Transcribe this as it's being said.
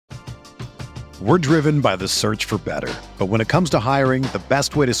We're driven by the search for better. But when it comes to hiring, the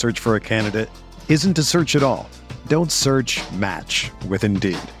best way to search for a candidate isn't to search at all. Don't search, match with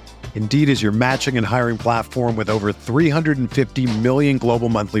Indeed. Indeed is your matching and hiring platform with over 350 million global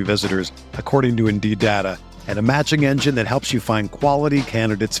monthly visitors, according to Indeed data, and a matching engine that helps you find quality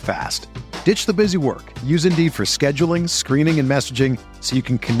candidates fast. Ditch the busy work. Use Indeed for scheduling, screening, and messaging so you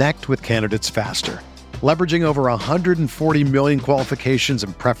can connect with candidates faster. Leveraging over 140 million qualifications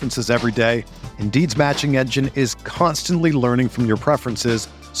and preferences every day, Indeed's matching engine is constantly learning from your preferences,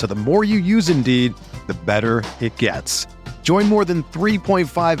 so the more you use Indeed, the better it gets. Join more than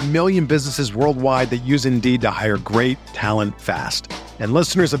 3.5 million businesses worldwide that use Indeed to hire great talent fast. And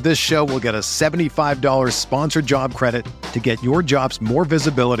listeners of this show will get a $75 sponsored job credit to get your jobs more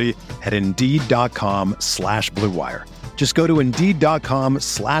visibility at Indeed.com/Blue Wire. Just go to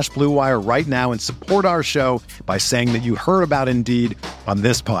Indeed.com/Blue Wire right now and support our show by saying that you heard about Indeed on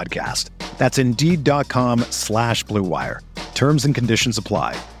this podcast. That's Indeed.com/Blue Wire. Terms and conditions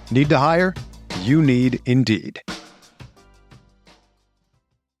apply. Need to hire? You need Indeed.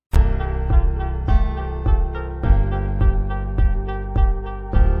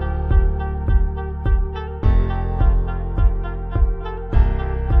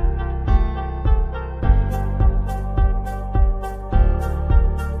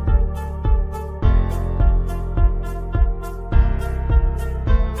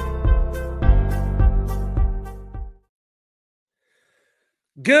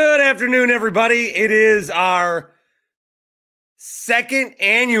 Good afternoon, everybody. It is our second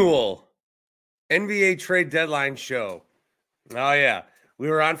annual NBA trade deadline show. Oh, yeah. We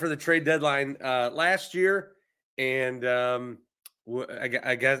were on for the trade deadline last year, and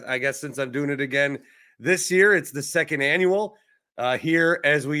I guess since I'm doing it again this year, it's the second annual here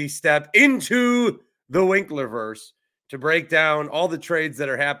as we step into the Winklerverse to break down all the trades that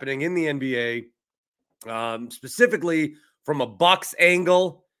are happening in the NBA, specifically from a Bucks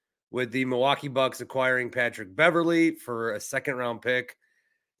angle, with the Milwaukee Bucks acquiring Patrick Beverly for a second-round pick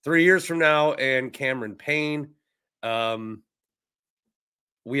 3 years from now, and Cameron Payne. We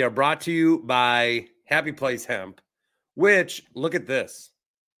are brought to you by Happy Place Hemp, which, look at this.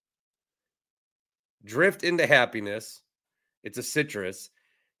 Drift into happiness. It's a citrus.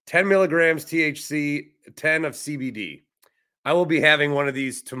 10 milligrams THC, 10 of CBD. I will be having one of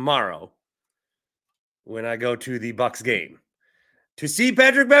these tomorrow when I go to the Bucks game. To see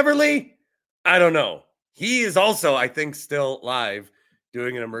Patrick Beverly? I don't know. He is also, I think, still live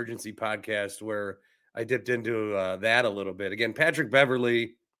doing an emergency podcast where I dipped into that a little bit. Again, Patrick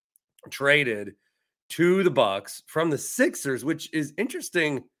Beverly traded to the Bucks from the Sixers, which is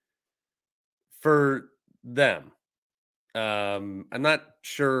interesting for them. I'm not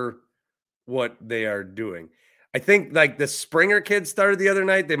sure what they are doing. I think like the Springer kid started the other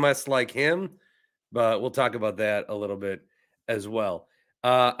night. They must like him, but we'll talk about that a little bit as well.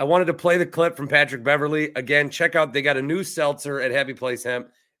 I wanted to play the clip from Patrick Beverly. Again, check out, they got a new seltzer at Happy Place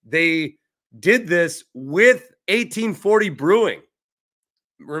Hemp. They did this with 1840 Brewing.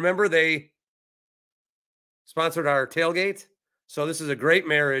 Remember, they sponsored our tailgate? So this is a great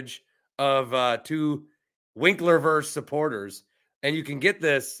marriage of two Winklerverse supporters. And you can get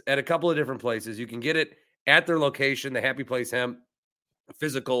this at a couple of different places. You can get it at their location, the Happy Place Hemp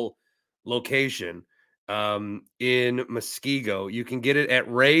physical location. In Muskego. You can get it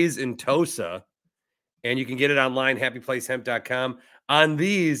at Ray's in Tosa, and you can get it online, happyplacehemp.com. On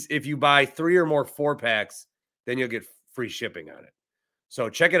these, if you buy 3 or more 4-packs, then you'll get free shipping on it. So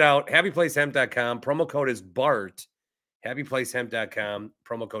check it out, happyplacehemp.com. Promo code is BART, happyplacehemp.com.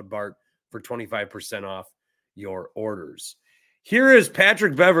 Promo code BART for 25% off your orders. Here is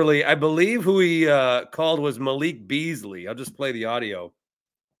Patrick Beverly. I believe who he called was Malik Beasley. I'll just play the audio.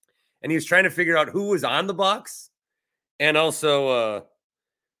 And he was trying to figure out who was on the Bucks. And also,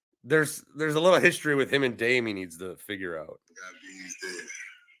 there's a little history with him and Dame he needs to figure out.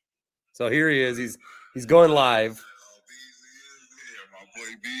 So here he is. He's going live. My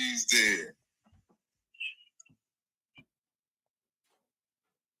boy B's dead.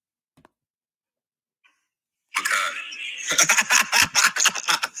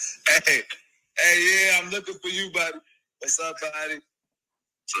 Okay. Hey, yeah, I'm looking for you, buddy. What's up, buddy?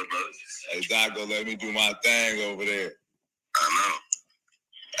 What's up, brother? Hey, Doc, go let me do my thing over there. I know.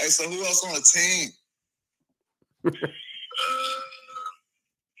 Hey, so who else on the team? That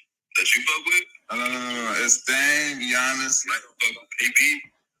you fuck with? No. It's Dame, Giannis, KP,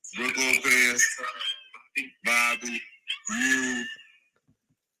 Brook Lopez, Bobby, you,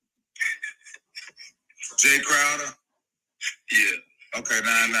 Jay Crowder. Yeah. Okay,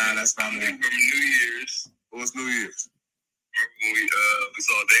 nah, that's not me. Remember New Year's? What's New Year's? when we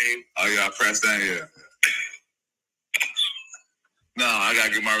saw Dame? Oh yeah, I pressed that. Yeah. No, I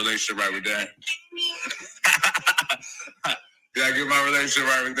gotta get my relationship right with Dame. Gotta get my relationship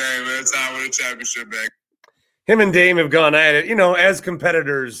right with Dame. Man, time with a championship back. Him and Dame have gone at it, as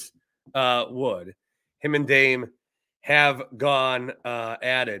competitors would. Him and Dame have gone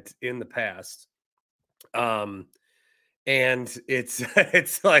at it in the past. And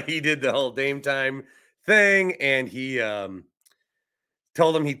it's like he did the whole Dame time thing, and he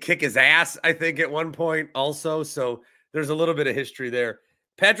told him he'd kick his ass, I think, at one point also. So there's a little bit of history there.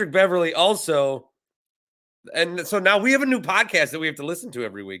 Patrick Beverly also, and so now we have a new podcast that we have to listen to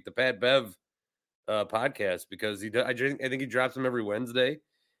every week, the Pat Bev podcast, because I think he drops them every Wednesday.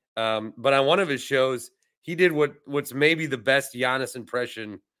 But on one of his shows, he did what's maybe the best Giannis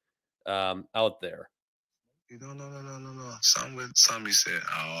impression out there. No. Something you said.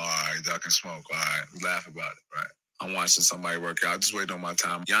 Oh, all right, duck and smoke. All right, we laugh about it, right? I'm watching somebody work out, just waiting on my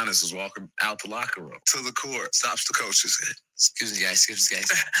time. Giannis is walking out the locker room to the court, stops the coaches. Excuse me, guys.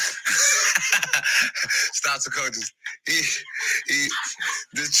 Stops the coaches. He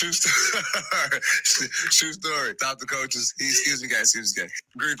this true story. True story. Stop the coaches. Excuse me, guys.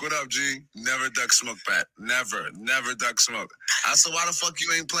 Greek, what up, G? Never duck smoke, Pat. Never duck smoke. I said, why the fuck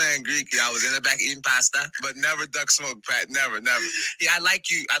you ain't playing, Greek? Yeah, I was in the back eating pasta, but never duck smoke, Pat. Never. Yeah, I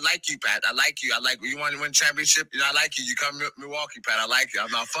like you, Pat. I like you. You want to win championship? I like you. You come to Milwaukee, Pat. I like you. I'm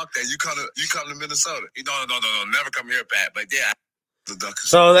not fuck that. You come to Minnesota. No. Never come here, Pat. But yeah.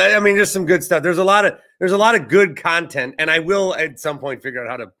 So just some good stuff. There's a lot of good content, and I will at some point figure out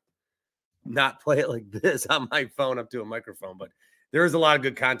how to not play it like this on my phone up to a microphone. But there is a lot of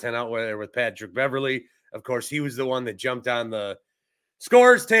good content out there with Patrick Beverly. Of course, he was the one that jumped on the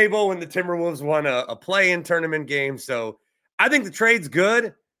scores table when the Timberwolves won a play-in tournament game. So I think the trade's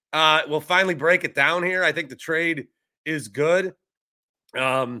good. We'll finally break it down here. I think the trade is good.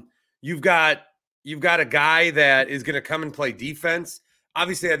 You've got a guy that is going to come and play defense.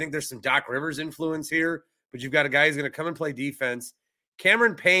 Obviously, I think there's some Doc Rivers influence here, but you've got a guy who's going to come and play defense.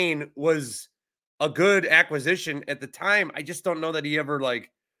 Cameron Payne was a good acquisition at the time. I just don't know that he ever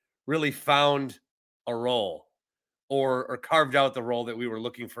really found a role or carved out the role that we were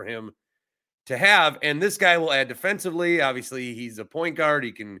looking for him to have. And this guy will add defensively. Obviously, he's a point guard.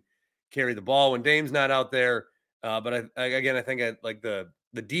 He can carry the ball when Dame's not out there. But I think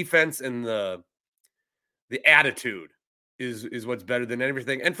the defense and the attitude is what's better than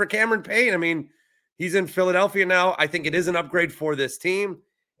everything. And for Cameron Payne, he's in Philadelphia now. I think it is an upgrade for this team.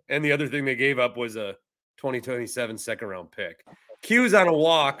 And the other thing they gave up was a 2027 second-round pick. Q's on a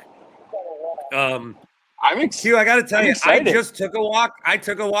walk. Q, I got to tell you, I just took a walk. I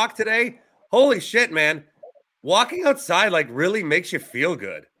took a walk today. Holy shit, man. Walking outside really makes you feel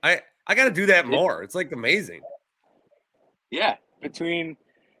good. I got to do that more. It's amazing. Yeah, between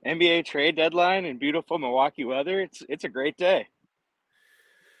NBA trade deadline and beautiful Milwaukee weather, it's a great day.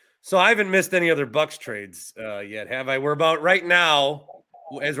 So I haven't missed any other Bucks trades yet, have I? We're about right now,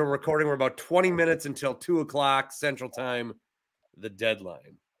 as we're recording, we're about 20 minutes until 2:00 Central Time, the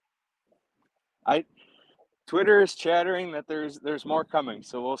deadline. Twitter is chattering that there's more coming,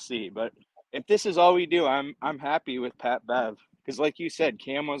 so we'll see. But if this is all we do, I'm happy with Pat Bev, because like you said,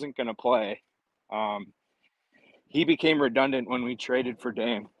 Cam wasn't going to play. He became redundant when we traded for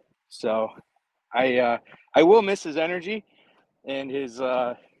Dame, so I will miss his energy and his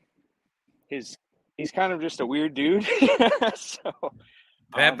he's kind of just a weird dude. So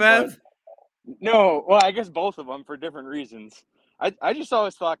Pat Bev? No, well, I guess both of them for different reasons. I just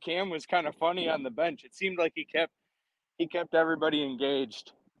always thought Cam was kind of funny on the bench. It seemed like he kept everybody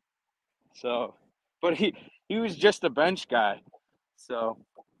engaged. So, but he was just a bench guy. So,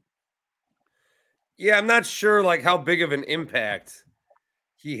 yeah, I'm not sure how big of an impact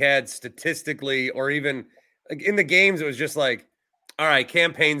he had statistically, or even in the games. It was just all right,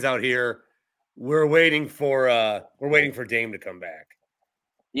 Cam Payne's out here. We're waiting for Dame to come back.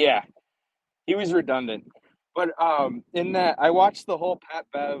 Yeah, he was redundant. But in that, I watched the whole Pat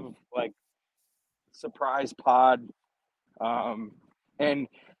Bev surprise pod, and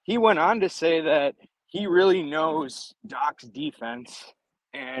he went on to say that he really knows Doc's defense,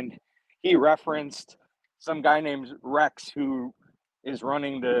 and he referenced some guy named Rex who is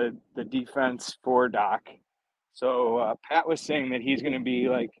running the defense for Doc. So Pat was saying that he's going to be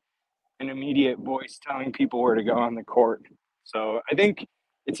an immediate voice telling people where to go on the court. So I think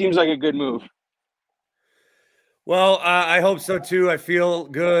it seems like a good move. Well, I hope so too. I feel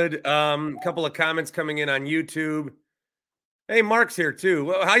good. A couple of comments coming in on YouTube. Hey, Mark's here too.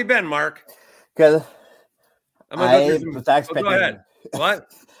 Well, how you been, Mark? Good. Go ahead.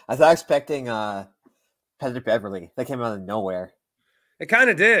 What? I was expecting Patrick Beverly. That came out of nowhere. It kind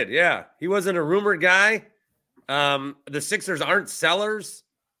of did, yeah. He wasn't a rumored guy. The Sixers aren't sellers,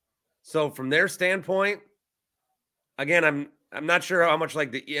 so from their standpoint, again, I'm not sure how much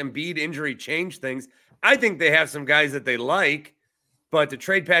like the Embiid injury changed things. I think they have some guys that they like, but to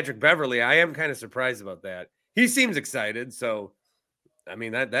trade Patrick Beverly, I am kind of surprised about that. He seems excited, so I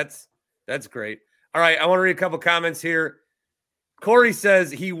mean that's great. All right, I want to read a couple comments here. Corey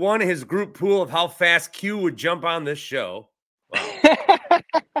says he won his group pool of how fast Q would jump on this show. Wow.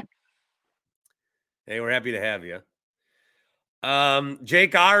 Hey, we're happy to have you.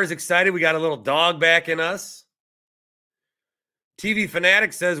 Jake R is excited. We got a little dog back in us. TV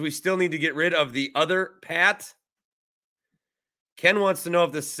Fanatic says we still need to get rid of the other Pat. Ken wants to know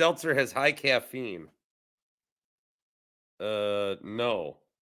if the seltzer has high caffeine. No.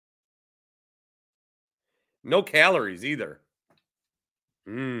 No calories either.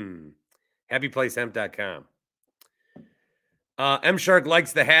 HappyPlaceHemp.com. M Shark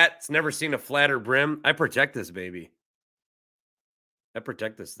likes the hat. It's never seen a flatter brim. I protect this baby. I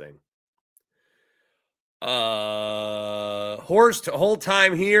protect this thing. Horst, whole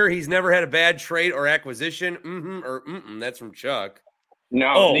time here, he's never had a bad trade or acquisition. That's from Chuck.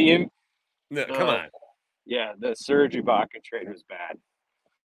 No, no, come on. Yeah, the Serge Ibaka trade was bad.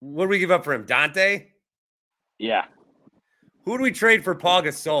 What did we give up for him? Dante? Yeah. Who did we trade for Paul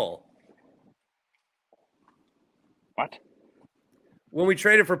Gasol? What? When we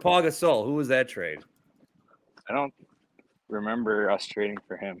traded for Paul Gasol, who was that trade? I don't remember us trading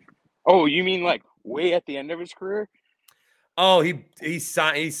for him. Oh, you mean like way at the end of his career? Oh, he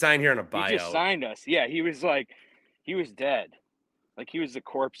signed here on a buyout. He just signed us. Yeah, he was dead. Like he was the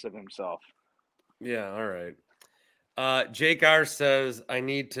corpse of himself. Yeah, all right. Jake R says, I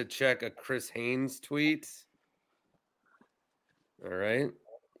need to check a Chris Haynes tweet. All right,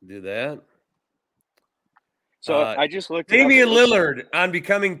 do that. So I just looked at Damian Lillard on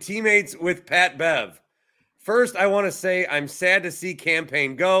becoming teammates with Pat Bev. First, I want to say I'm sad to see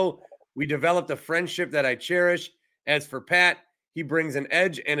campaign go. We developed a friendship that I cherish. As for Pat, he brings an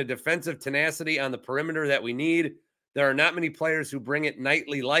edge and a defensive tenacity on the perimeter that we need. There are not many players who bring it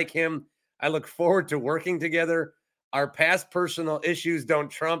nightly like him. I look forward to working together. Our past personal issues don't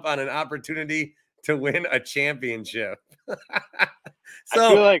trump on an opportunity to win a championship. So I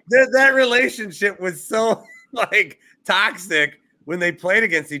feel like that relationship was so like toxic when they played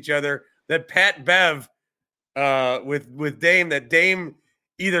against each other that Pat Bev with Dame, that Dame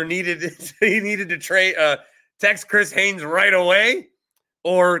either needed to trade text Chris Haynes right away,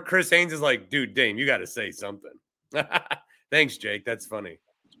 or Chris Haynes is like, dude, Dame, you got to say something. Thanks, Jake. That's funny.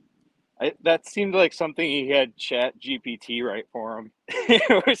 That seemed like something he had Chat GPT write for him.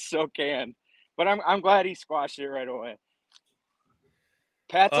 It was so canned, but I'm glad he squashed it right away.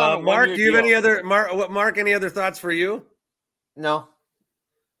 Pat's on a Mark, do you have deal. any other thoughts for you? No.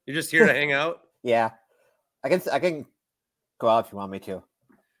 You're just here to hang out? Yeah. I can go out if you want me to. All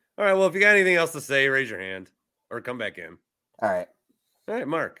right. Well, if you got anything else to say, raise your hand or come back in. All right. All right,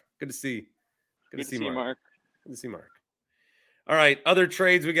 Mark. Good to see. Good to see Mark. Good to see Mark. All right. Other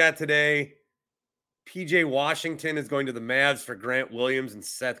trades we got today. PJ Washington is going to the Mavs for Grant Williams and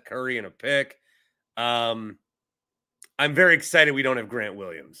Seth Curry and a pick. I'm very excited we don't have Grant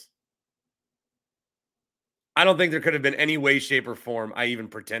Williams. I don't think there could have been any way, shape, or form I even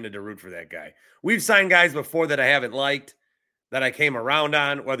pretended to root for that guy. We've signed guys before that I haven't liked, that I came around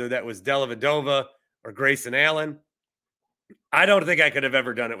on, whether that was Dellavedova or Grayson Allen. I don't think I could have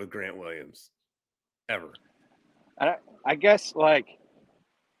ever done it with Grant Williams. Ever. I guess, like,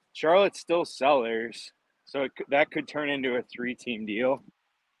 Charlotte's still sellers, so that could turn into a 3-team deal.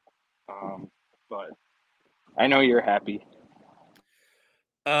 But I know you're happy.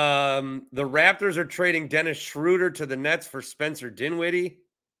 The Raptors are trading Dennis Schroeder to the Nets for Spencer Dinwiddie.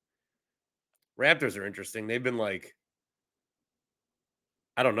 Raptors are interesting. They've been like,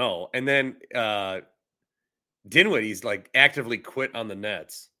 I don't know. And then Dinwiddie's like actively quit on the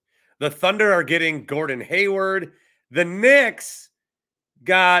Nets. The Thunder are getting Gordon Hayward. The Knicks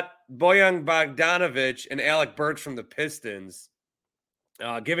got Bojan Bogdanovic and Alec Burks from the Pistons,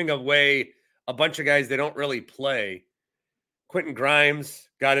 giving away a bunch of guys they don't really play. Quentin Grimes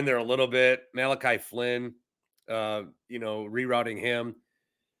got in there a little bit. Malachi Flynn, rerouting him.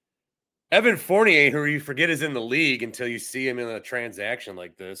 Evan Fournier, who you forget is in the league until you see him in a transaction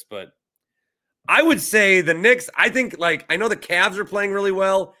like this. But I would say the Knicks, I think, like, I know the Cavs are playing really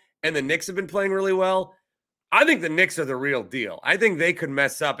well and the Knicks have been playing really well. I think the Knicks are the real deal. I think they could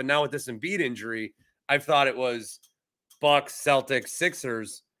mess up. And now with this Embiid injury, I've thought it was Bucks, Celtics,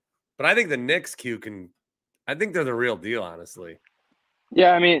 Sixers. But I think the Knicks, I think they're the real deal, honestly.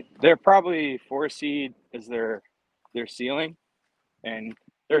 Yeah, I mean, they're probably 4 seed is their ceiling. and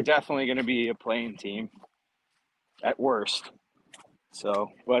they're definitely going to be a playing team at worst.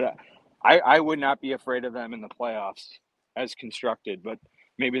 So, but I would not be afraid of them in the playoffs as constructed, but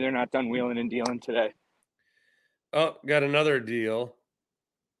maybe they're not done wheeling and dealing today. Oh, got another deal.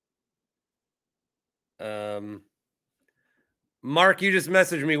 Mark, you just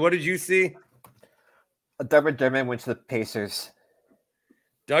messaged me. What did you see? Doug McDermott went to the Pacers.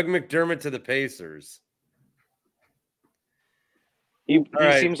 Doug McDermott to the Pacers. He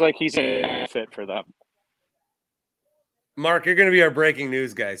right. seems like he's a fit for them. Mark, you're going to be our breaking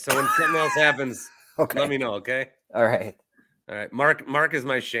news guy. So when something else happens, Okay. let me know, okay? All right. All right. Mark is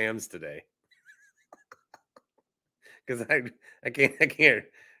my shams today. Because I can't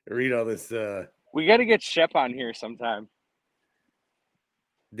read all this. We got to get Shep on here sometime.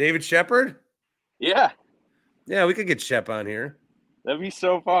 David Shepard? Yeah, Yeah, we could get Shep on here. that'd be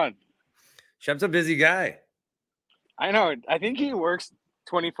so fun. Shep's a busy guy. I know. I think he works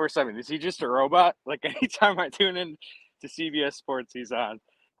 24/7. Is he just a robot? Like anytime I tune in to CBS Sports, he's on.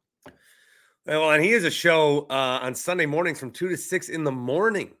 Well, and he has a show on Sunday mornings from 2 to 6 in the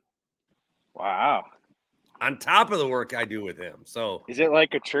morning. Wow. On top of the work I do with him. So Is it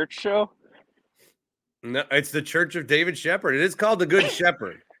like a church show? no, it's the Church of David Shepard. It is called the Good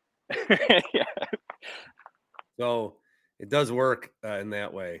Shepherd. Yeah. So it does work in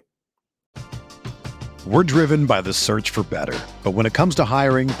that way. We're driven by the search for better. But when it comes to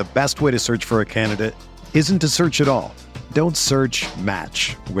hiring, the best way to search for a candidate isn't to search at all. Don't search,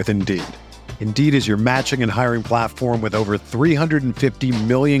 match with Indeed. Indeed is your matching and hiring platform with over 350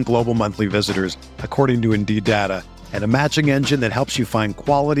 million global monthly visitors, according to Indeed data, and a matching engine that helps you find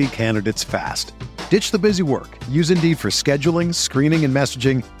quality candidates fast. Ditch the busy work. Use Indeed for scheduling, screening, and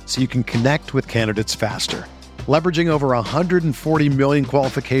messaging so you can connect with candidates faster. Leveraging over 140 million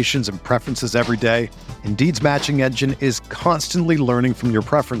qualifications and preferences every day, Indeed's matching engine is constantly learning from your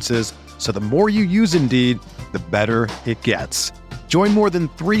preferences, so the more you use Indeed, the better it gets. Join more than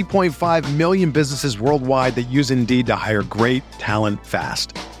 3.5 million businesses worldwide that use Indeed to hire great talent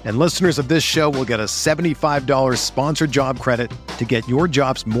fast. And listeners of this show will get a $75 sponsored job credit to get your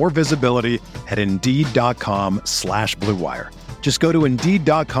jobs more visibility at Indeed.com/Blue Wire. Just go to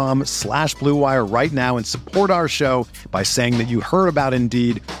Indeed.com/Blue Wire right now and support our show by saying that you heard about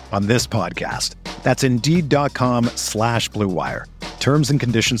Indeed on this podcast. That's Indeed.com/Blue Wire. Terms and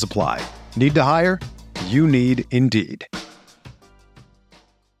conditions apply. Need to hire? You need Indeed.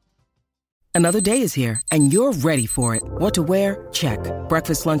 Another day is here, and you're ready for it. What to wear? Check.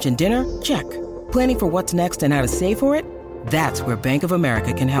 Breakfast, lunch, and dinner? Check. Planning for what's next and how to save for it? That's where Bank of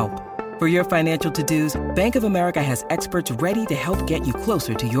America can help. For your financial to-dos, Bank of America has experts ready to help get you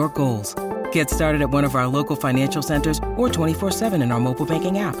closer to your goals. Get started at one of our local financial centers or 24/7 in our mobile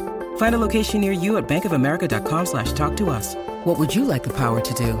banking app. Find a location near you at bankofamerica.com/talktous. What would you like the power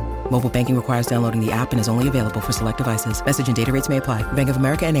to do? Mobile banking requires downloading the app and is only available for select devices. Message and data rates may apply. Bank of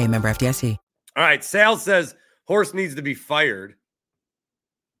America NA, member FDIC. All right. Sal says Horst needs to be fired.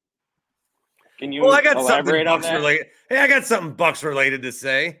 Can you I got something elaborate on Bucks that? related. Hey, I got something Bucks related to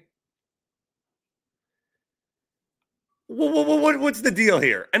say. What's the deal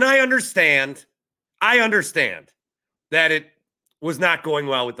here? And I understand that it was not going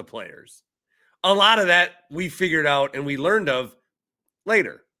well with the players. A lot of that we figured out and we learned of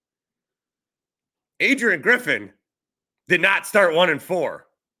later. Adrian Griffin did not start 1-4.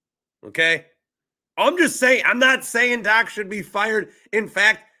 Okay? I'm just saying, I'm not saying Doc should be fired. In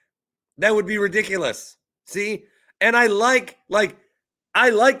fact, that would be ridiculous. See? And I like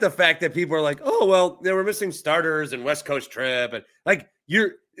the fact that people are like, oh, well, they were missing starters and West Coast trip. And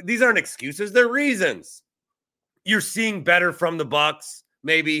these aren't excuses, they're reasons. You're seeing better from the Bucks,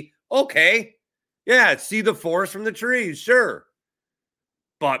 maybe. Okay. Yeah, see the forest from the trees, sure.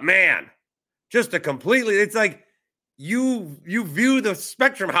 But man, it's like you view the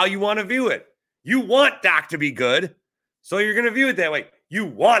spectrum how you want to view it. You want Doc to be good, so you're going to view it that way. You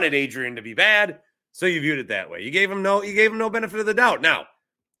wanted Adrian to be bad, so you viewed it that way. You gave him no benefit of the doubt. Now,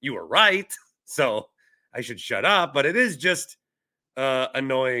 you were right, so I should shut up, but it is just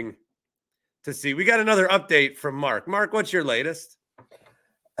annoying to see. We got another update from Mark. Mark, what's your latest?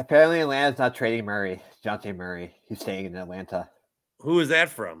 Apparently, Atlanta's not trading Murray, Dejounte Murray. He's staying in Atlanta. Who is that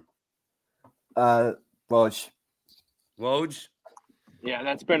from? Woj. Woj? Yeah,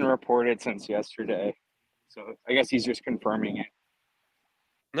 that's been reported since yesterday. So I guess he's just confirming it.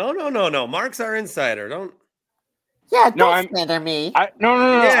 No. Mark's our insider. Don't. Yeah, No, don't slander me. No.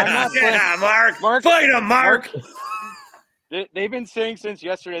 I'm not Mark. Fight him, Mark. They've been saying since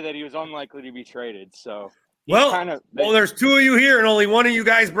yesterday that he was unlikely to be traded. So Well, there's two of you here, and only one of you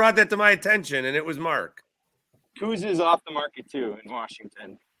guys brought that to my attention, and it was Mark. Kuz is off the market too in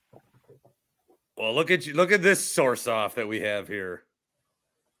Washington. Well, look at you. Look at this source off that we have here.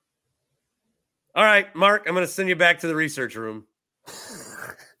 All right, Mark, I'm going to send you back to the research room.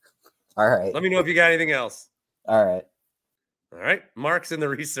 All right. Let me know if you got anything else. All right. All right. Mark's in the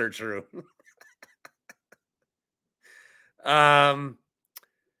research room.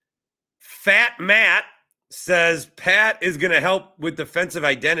 Fat Matt says Pat is going to help with defensive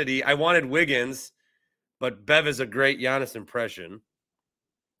identity. I wanted Wiggins, but Bev is a great Giannis impression.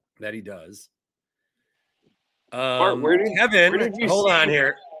 That he does. Kevin, hold on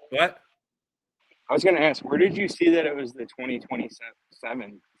here. What? I was going to ask, where did you see that it was the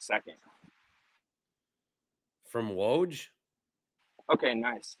 2027 second? From Woj? Okay,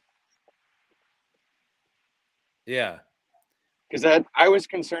 nice. Yeah. Because I was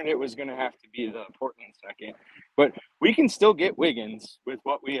concerned it was going to have to be the Portland second. But we can still get Wiggins with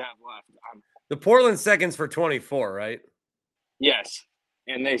what we have left. The Portland second's for 24, right? Yes.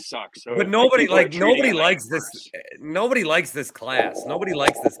 And they suck. So, but nobody likes this. Nobody likes this class. Nobody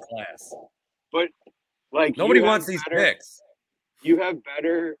likes this class. But nobody wants these picks. You have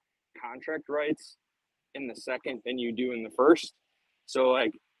better contract rights in the second than you do in the first. So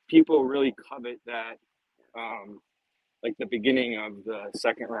people really covet that, the beginning of the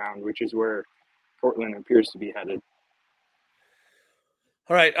second round, which is where Portland appears to be headed.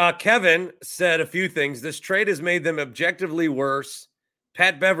 All right. Kevin said a few things. This trade has made them objectively worse.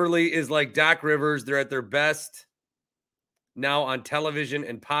 Pat Beverly is like Doc Rivers. They're at their best now on television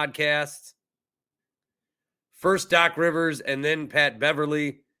and podcasts. First Doc Rivers and then Pat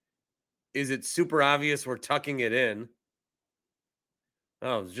Beverly. Is it super obvious we're tucking it in?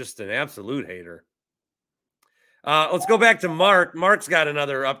 Oh, it's just an absolute hater. Let's go back to Mark. Mark's got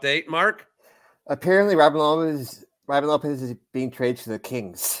another update. Mark? Apparently, Robin Lopez is being traded to the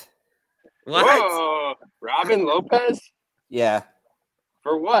Kings. What? Whoa, Robin Lopez? Yeah.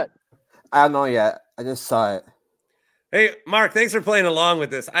 For what? I don't know yet. I just saw it. Hey, Mark, thanks for playing along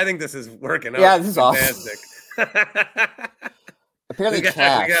with this. I think this is working out. Yeah, this is fantastic. Awesome. Apparently, we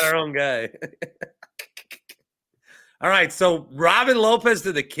got our own guy. All right, so Robin Lopez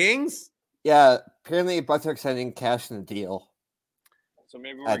to the Kings? Yeah, apparently Bucks are extending cash in the deal. So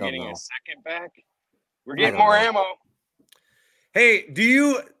maybe we're getting a second back? We're getting more ammo. Hey,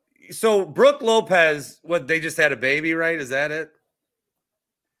 so Brooke Lopez, they just had a baby, right? Is that it?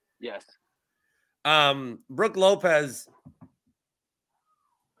 Yes. Brooke Lopez,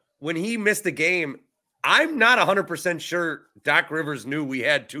 when he missed the game, I'm not 100% sure Doc Rivers knew we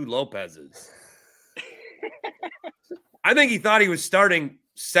had two Lopezes. I think he thought he was starting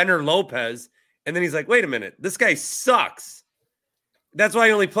center Lopez, and then he's like, wait a minute, this guy sucks. That's why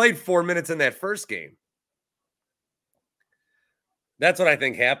he only played 4 minutes in that first game. That's what I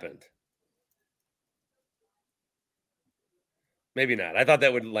think happened. Maybe not. I thought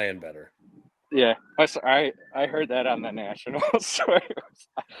that would land better. Yeah, I heard that on the National.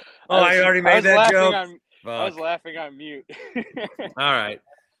 I already made that joke. I was laughing on mute. All right.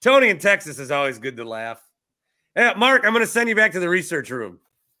 Tony in Texas is always good to laugh. Yeah, Mark, I'm going to send you back to the research room.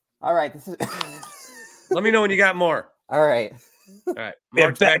 All right. Let me know when you got more. All right. All right.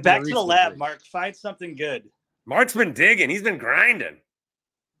 Mark's back to the lab, room. Mark. Find something good. Mark's been digging. He's been grinding.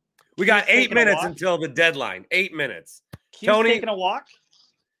 We got 8 minutes until the deadline. 8 minutes. Q's Tony taking a walk.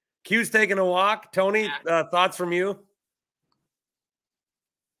 Q's taking a walk. Tony, thoughts from you?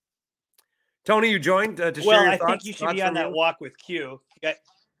 Tony, you joined to share your thoughts? Well, I think you should be on that walk with Q.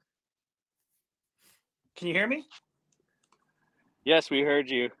 Can you hear me? Yes, we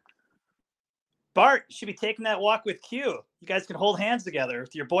heard you. Bart should be taking that walk with Q. You guys can hold hands together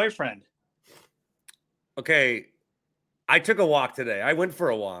with your boyfriend. Okay. I took a walk today. I went for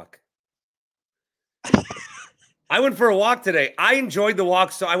a walk. Today. I enjoyed the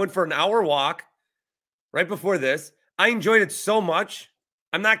walk. So I went for an hour walk right before this. I enjoyed it so much.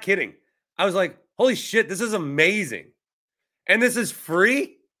 I'm not kidding. I was like, holy shit, this is amazing. And this is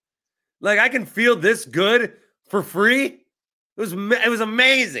free? Like, I can feel this good for free? It was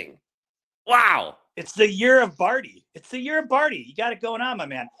amazing. Wow. It's the year of Barty. You got it going on, my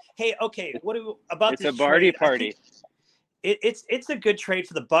man. Hey, okay, about it's this a Barty trade? party. It's a good trade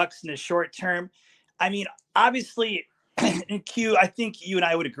for the Bucks in the short term. I mean, obviously, in Q, I think you and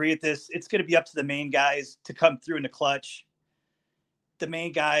I would agree with this. It's going to be up to the main guys to come through in the clutch. The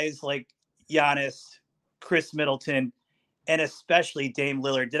main guys like Giannis, Chris Middleton, and especially Dame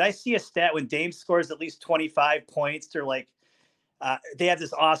Lillard. Did I see a stat when Dame scores at least 25 points? They're like, they have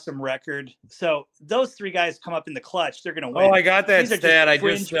this awesome record. So those three guys come up in the clutch. They're going to win. Oh, I got that stat.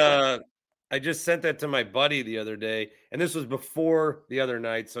 I just sent that to my buddy the other day, and this was before the other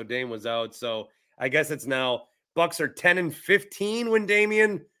night. So Dame was out. So I guess it's now Bucks are 10-15 when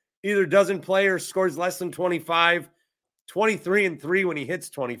Damian either doesn't play or scores less than 25, 23-3 when he hits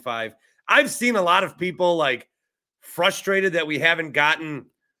 25. I've seen a lot of people like frustrated that we haven't gotten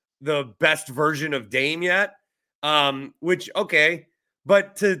the best version of Dame yet. Which, okay.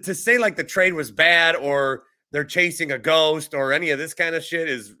 But to say like the trade was bad or they're chasing a ghost or any of this kind of shit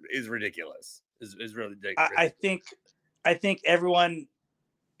is ridiculous. Is really ridiculous. I think everyone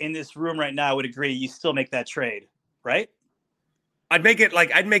in this room right now would agree you still make that trade, right? I'd make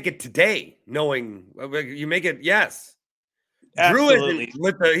it today, knowing you make it. Yes. Absolutely. Drew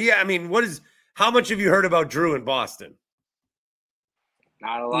isn't I mean, how much have you heard about Drew in Boston?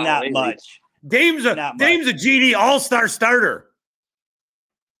 Not a lot. Not lately. much. Dame's a GD all-star starter.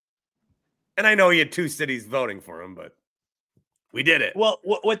 And I know he had two cities voting for him, but we did it. Well,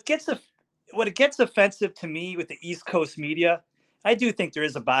 what gets offensive to me with the East Coast media, I do think there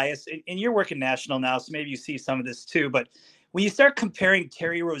is a bias, and you're working national now, so maybe you see some of this too. But when you start comparing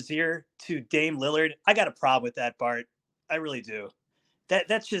Terry Rozier to Dame Lillard, I got a problem with that, Bart. I really do.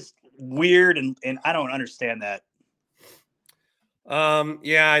 That's just weird, and I don't understand that.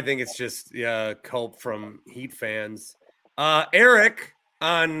 Yeah, I think it's just cult from Heat fans. Eric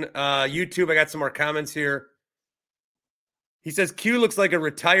on YouTube, I got some more comments here. He says Q looks like a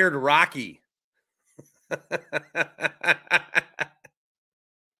retired Rocky.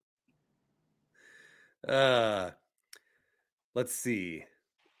 Let's see.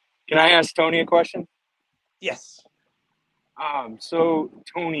 Can I ask Tony a question? Yes. So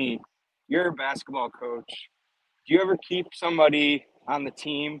Tony, you're a basketball coach. Do you ever keep somebody on the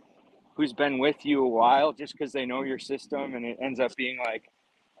team who's been with you a while just because they know your system and it ends up being like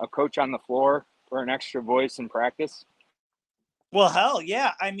a coach on the floor or an extra voice in practice? Well, hell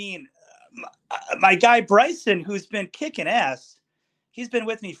yeah. I mean, my guy Bryson, who's been kicking ass, he's been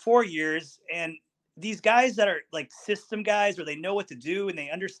with me 4 years. And these guys that are like system guys where they know what to do and they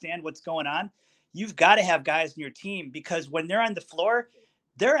understand what's going on, you've got to have guys in your team because when they're on the floor,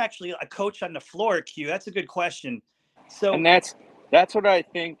 they're actually a coach on the floor, Q. That's a good question. So, and that's what I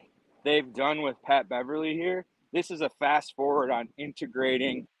think they've done with Pat Beverly here. This is a fast forward on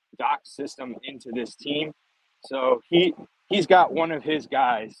integrating Doc's system into this team. So he's got one of his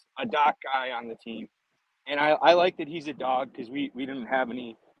guys, a Doc guy on the team. And I like that he's a dog because we didn't have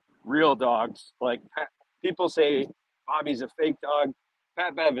any real dogs. Like people say Bobby's a fake dog.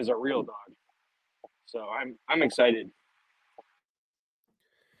 Pat Bev is a real dog. So I'm excited.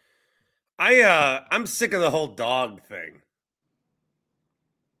 I'm sick of the whole dog thing.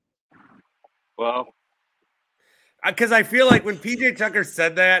 Well, because I feel like when PJ Tucker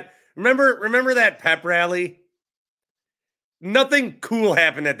said that, remember that pep rally? Nothing cool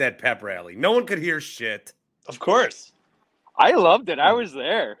happened at that pep rally. No one could hear shit. Of course. I loved it. I was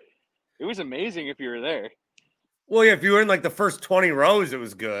there. It was amazing if you were there. Well, yeah, if you were in like the first 20 rows, it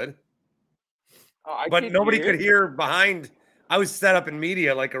was good. But nobody could hear behind. I was set up in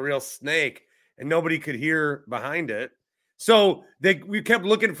media like a real snake, and nobody could hear behind it. So we kept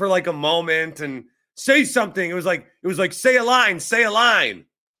looking for like a moment and say something. It was like say a line.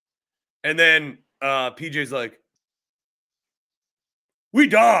 And then PJ's like, we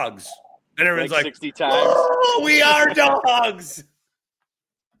dogs. And everyone's like 60 times. Oh, we are dogs.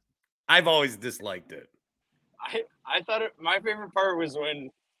 I've always disliked it. I thought my favorite part was when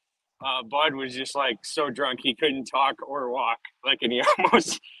Bud was just like so drunk he couldn't talk or walk, and he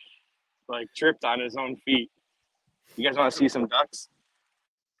almost like tripped on his own feet. You guys want to see some ducks?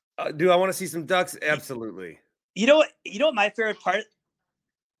 Do I want to see some ducks? Absolutely. You know what my favorite part?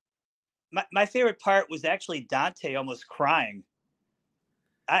 My favorite part was actually Dante almost crying.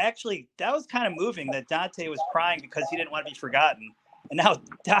 That was kind of moving that Dante was crying because he didn't want to be forgotten. And now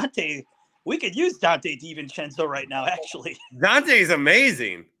Dante, we could use Dante DiVincenzo right now, actually. Dante's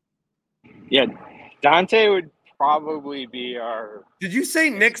amazing. Yeah, Dante would probably be our... Did you say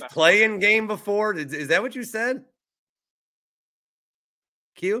Nick's play-in game before? Is that what you said?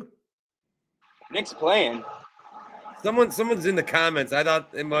 Q? Nick's playing. Someone's in the comments. I thought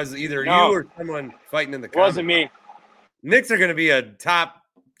it was either you or someone fighting in the comments. It wasn't me. Knicks are going to be a top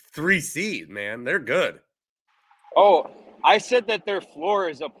 3 seed, man. They're good. Oh, I said that their floor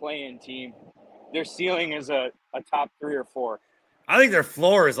is a play-in team. Their ceiling is a top 3 or 4. I think their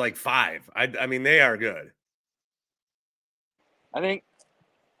floor is like 5. I mean, they are good. I think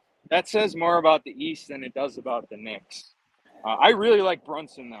that says more about the East than it does about the Knicks. I really like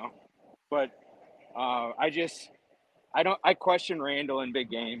Brunson though, but I question Randall in big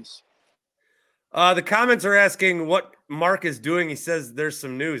games. The comments are asking what Mark is doing. He says there's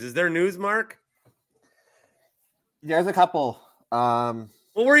some news. Is there news, Mark? There's a couple. Well,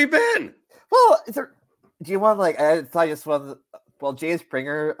 where you been? Well, Do you want I thought you just wanted. Well, Jay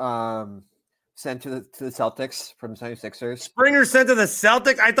Springer sent to the Celtics from 76ers. Springer sent to the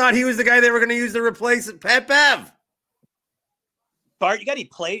Celtics? I thought he was the guy they were going to use to replace Pat Bev. Bart, you got any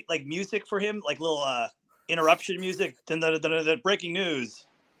play music for him, like little interruption music? Then the breaking news.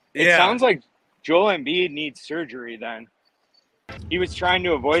 It sounds like Joel Embiid needs surgery. Then he was trying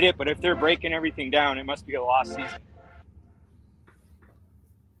to avoid it, but if they're breaking everything down, it must be a lost season.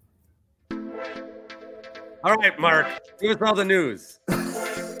 All right, Mark, give us all the news.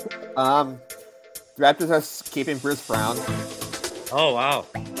 The Raptors are keeping Bruce Brown. Oh, wow.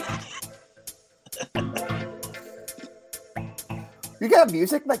 You got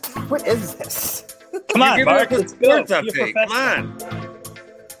music? Like, what is this? Come on, Mark. Let's go. Sports update. Come on.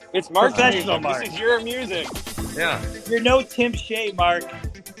 It's Mark's Professional, music. Mark. This is your music. Yeah. You're no Tim Shea, Mark.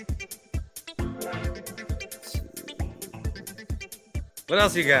 What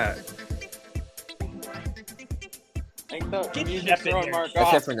else you got? I think the Get music's Jeff in throwing here. Mark That's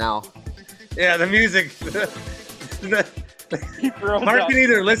off. it for now. Yeah, the music. He throws Mark up. can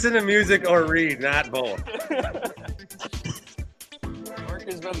either listen to music or read, not both. Mark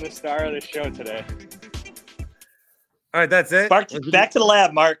has been the star of the show today. All right, that's it. Mark, back to the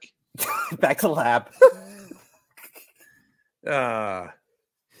lab, Mark. Back to the lab. All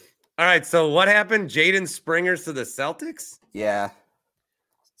right, so what happened? Jaden Springer's to the Celtics? Yeah.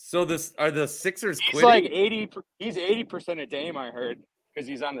 So are the Sixers He's quitting? like 80. He's 80% a Dame, I heard, because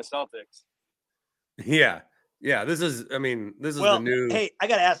he's on the Celtics. Yeah. This is the new. Hey, I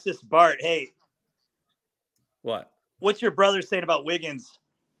got to ask this, Bart. Hey, What? what's your brother saying about Wiggins?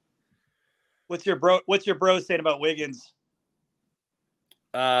 What's your bro saying about Wiggins?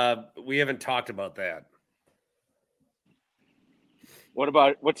 We haven't talked about that.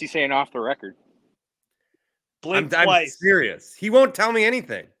 What's he saying off the record? Blink I'm twice. serious. He won't tell me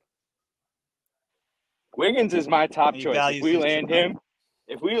anything. Wiggins is my top He choice. values If we his land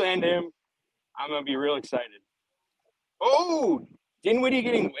time. him, I'm gonna be real excited. Oh, Dinwiddie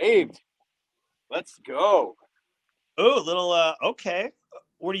getting waived. Let's go. Oh, little okay.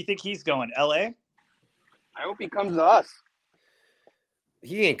 Where do you think he's going? LA? I hope he comes to us.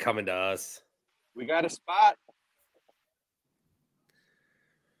 He ain't coming to us. We got a spot.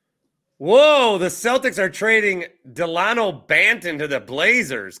 Whoa, the Celtics are trading Delano Banton to the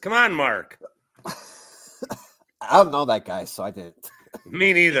Blazers. Come on, Mark. I don't know that guy, so I didn't.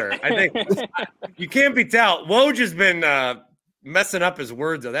 Me neither. I think you can't be tell. Woj has been messing up his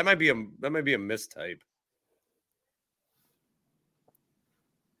words though. That might be a mistype.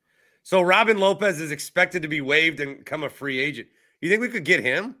 So Robin Lopez is expected to be waived and become a free agent. You think we could get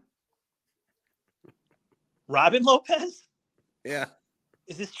him? Robin Lopez? Yeah.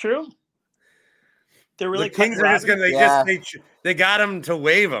 Is this true? They're really The Kings are just Robin? gonna they got him to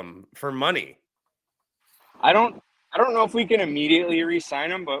waive him for money. I don't know if we can immediately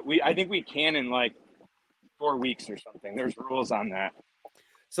re-sign him, but I think we can in like 4 weeks or something. There's rules on that.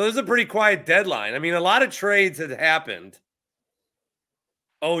 So there's a pretty quiet deadline. I mean, a lot of trades had happened.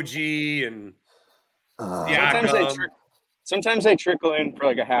 OG and Sometimes they trickle in for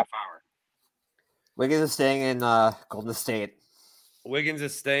like a half hour. Wiggins is staying in Golden State. Wiggins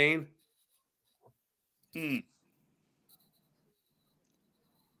is staying.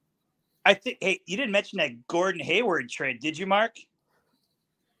 I think. Hey, you didn't mention that Gordon Hayward trade, did you, Mark?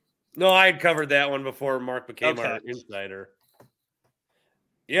 No, I had covered that one before Mark became Okay. our insider.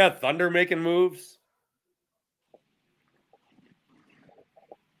 Yeah, Thunder making moves.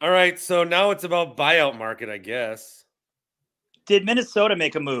 All right, so now it's about buyout market, I guess. Did Minnesota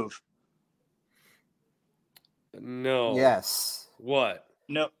make a move? No. Yes. What?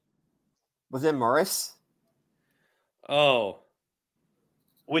 No. Was it Morris? Oh.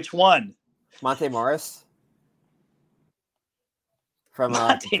 Which one? Monte Morris? From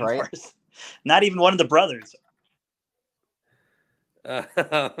Monte Detroit? Morris. Not even one of the brothers.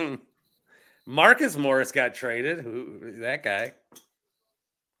 Marcus Morris got traded. Who that guy?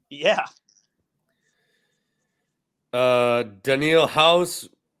 Yeah. Daniil House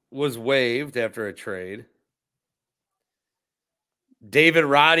was waived after a trade. David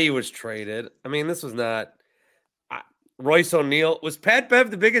Roddy was traded. I mean, this was not Royce O'Neal. Was Pat Bev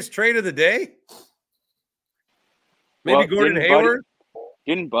the biggest trade of the day? Maybe Well, Gordon Hayward?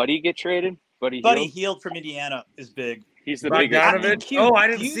 Didn't Buddy get traded? Buddy Hield? Hield from Indiana is big. He's the biggest. Bogdanovich? Cute. Oh, I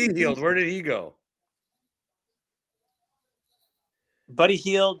didn't Do you see think- Hield. Where did he go? Buddy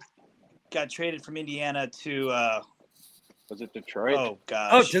Hield got traded from Indiana to Was it Detroit? oh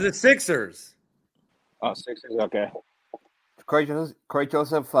gosh. Oh, to the Sixers. Oh, Sixers. Okay. Corey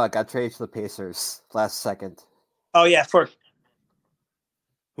Joseph got traded to the Pacers last second. Oh yeah, for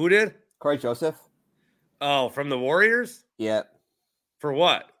Who did? Corey Joseph? Oh, from the Warriors? Yeah. For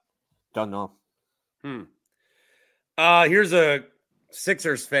what? Don't know. Here's a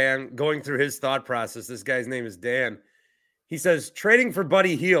Sixers fan going through his thought process. This guy's name is Dan. He says, trading for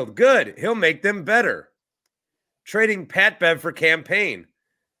Buddy Hield. Good. He'll make them better. Trading Pat Bev for campaign.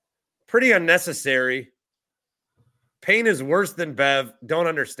 Pretty unnecessary. Payne is worse than Bev. Don't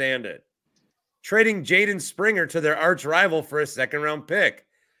understand it. Trading Jaden Springer to their arch rival for a second-round pick.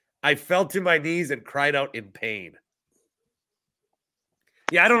 I fell to my knees and cried out in pain.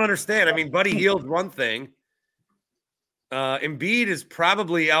 Yeah, I don't understand. I mean, Buddy Hield's one thing. Embiid is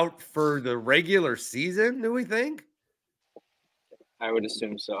probably out for the regular season, do we think? I would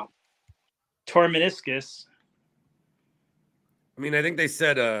assume so. Torn meniscus. I mean, I think they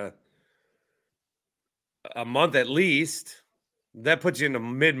said a month at least. That puts you into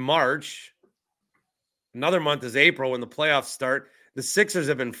mid-March. Another month is April when the playoffs start. The Sixers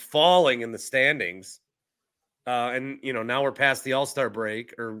have been falling in the standings. And, now we're past the All-Star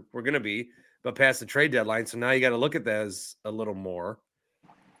break, or we're going to be, but past the trade deadline. So now you got to look at that as a little more.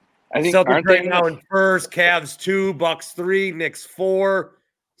 I think Celtics right now in first, Cavs 2, Bucks 3, Knicks 4,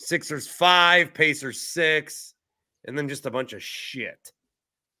 Sixers 5, Pacers 6, and then just a bunch of shit.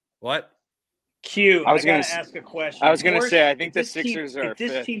 What? Q, I got to ask a question. I was going to say, I think the Sixers are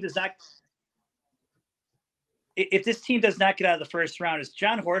fifth. If this team does not get out of the first round, is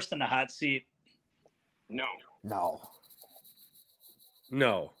John Horst in the hot seat? No.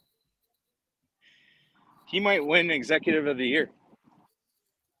 He might win Executive of the Year.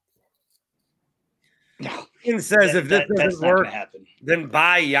 No. It says if this doesn't work, then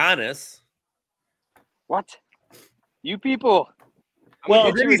buy Giannis. What? You people.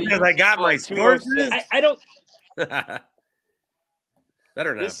 Well, then he says, I got my sources. I don't.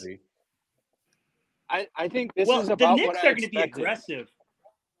 Better not be. I think this is about the Knicks what I are going to be aggressive.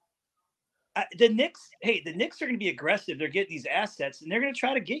 The Knicks are going to be aggressive. They're getting these assets, and they're going to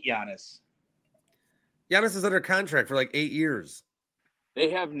try to get Giannis. Giannis is under contract for like 8 years.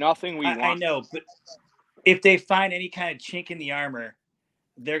 They have nothing we want. I know, but if they find any kind of chink in the armor,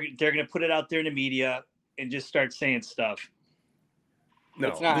 they're going to put it out there in the media and just start saying stuff. No,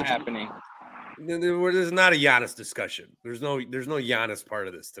 it's not happening. There's not a Giannis discussion. There's no Giannis part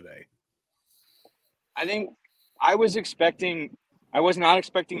of this today. I think I was not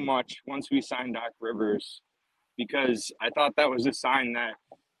expecting much once we signed Doc Rivers, because I thought that was a sign that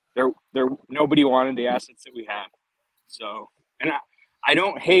there nobody wanted the assets that we have. So, and I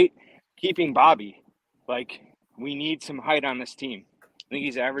don't hate keeping Bobby. Like, we need some height on this team. I think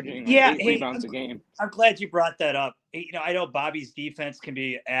he's averaging 8 rebounds a game. I'm glad you brought that up. I know Bobby's defense can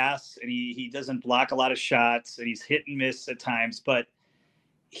be ass, and he doesn't block a lot of shots, and he's hit and miss at times, but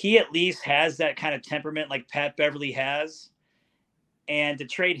he at least has that kind of temperament like Pat Beverly has. And to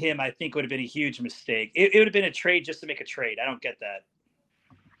trade him, I think, would have been a huge mistake. It would have been a trade just to make a trade. I don't get that.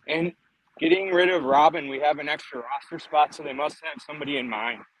 And getting rid of Robin, we have an extra roster spot, so they must have somebody in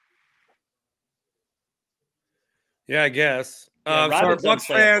mind. Yeah, I guess. Yeah, so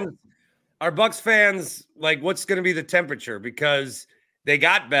our Bucks fans, like, what's going to be the temperature? Because they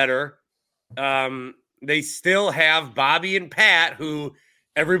got better. They still have Bobby and Pat, who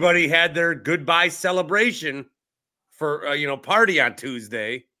everybody had their goodbye celebration for party on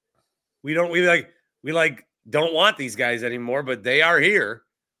Tuesday. We don't want these guys anymore, but they are here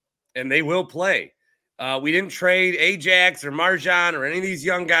and they will play. We didn't trade Ajax or Marjan or any of these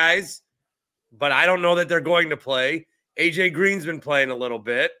young guys, but I don't know that they're going to play. AJ Green's been playing a little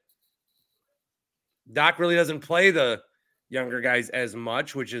bit. Doc really doesn't play the younger guys as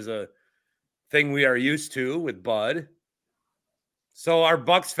much, which is a thing we are used to with Bud. So our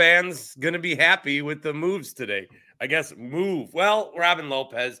Bucks fans going to be happy with the moves today. I guess move. Well, Robin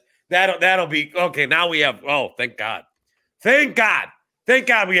Lopez, that'll be okay. Now we have, thank God. Thank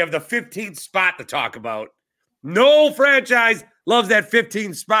God we have the 15th spot to talk about. No franchise loves that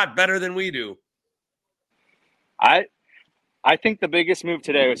 15th spot better than we do. I think the biggest move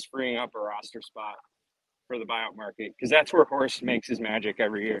today was freeing up a roster spot for the buyout market, because that's where Horst makes his magic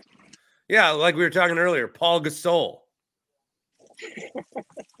every year. Yeah, like we were talking earlier, Paul Gasol.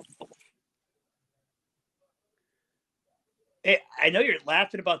 Hey, I know you're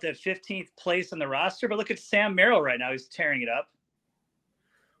laughing about that 15th place on the roster, but look at Sam Merrill right now. He's tearing it up.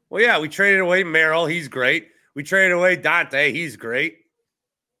 Well, yeah, we traded away Merrill. He's great. We traded away Dante. He's great.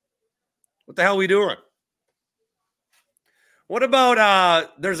 What the hell are we doing? What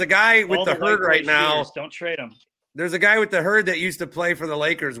about there's a guy with the herd right now. Don't trade him. There's a guy with the herd that used to play for the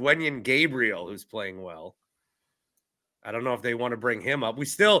Lakers, Wenyen Gabriel, who's playing well. I don't know if they want to bring him up.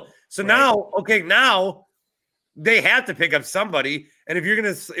 Now they have to pick up somebody. And if you're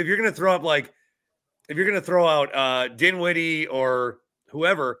gonna throw up like if you're going to throw out Dinwiddie or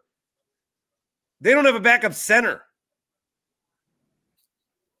whoever, they don't have a backup center.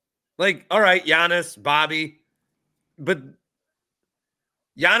 Like, all right, Giannis, Bobby, but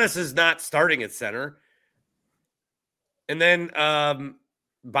Giannis is not starting at center. And then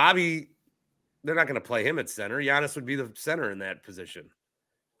Bobby, they're not going to play him at center. Giannis would be the center in that position.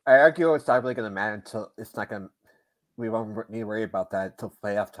 I argue it's not really going to matter until it's not going to. We won't need to worry about that until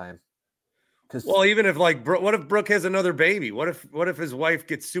playoff time. Well, even if what if Brooke has another baby? What if his wife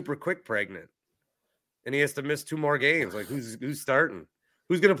gets super quick pregnant, and he has to miss 2 more games? Like who's starting?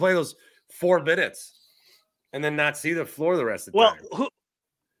 Who's going to play those 4 minutes and then not see the floor the rest of the time?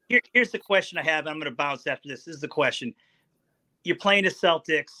 Here's the question I have. I'm going to bounce after this. This is the question. You're playing the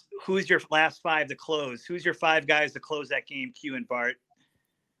Celtics. Who's your last 5 to close? Who's your 5 guys to close that game, Q and Bart?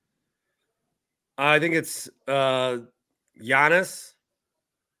 I think it's Giannis,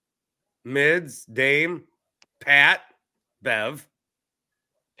 Mids, Dame, Pat, Bev.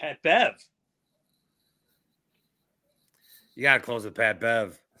 Pat Bev. You got to close with Pat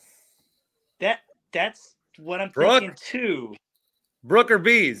Bev. That's what I'm thinking too. Brooke or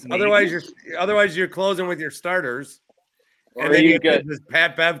Bees. Maybe. Otherwise you're closing with your starters. Or and then you get does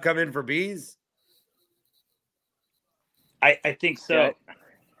Pat Bev come in for Bees? I think so. Yeah.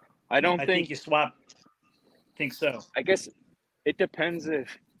 I think you swap. Think so. I guess it depends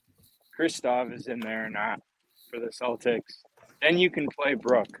if Kristaps is in there or not for the Celtics. Then you can play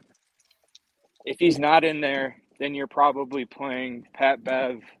Brooke. If he's not in there, then you're probably playing Pat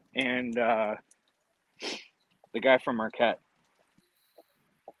Bev and the guy from Marquette.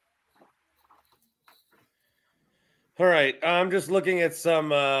 All right. I'm just looking at some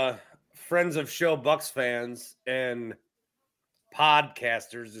friends of show Bucks fans and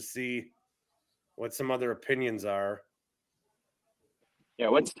podcasters to see what some other opinions are. Yeah,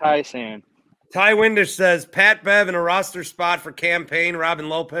 what's Ty saying? Ty Windish says Pat Bev in a roster spot for campaign, Robin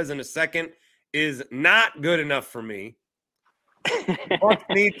Lopez in a second is not good enough for me. Bucks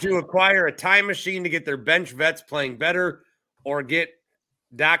need to acquire a time machine to get their bench vets playing better or get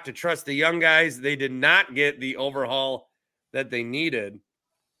Doc to trust the young guys. They did not get the overhaul that they needed.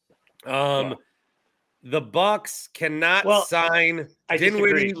 The Bucks cannot sign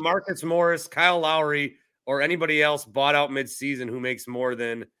Dinwiddie, Marcus Morris, Kyle Lowry, or anybody else bought out midseason who makes more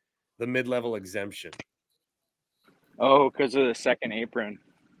than the mid-level exemption. Oh, because of the second apron.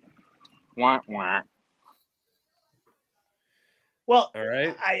 Wah, wah. Well, all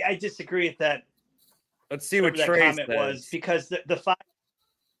right. I disagree with that. Let's see what Trey's comment was, because the 5.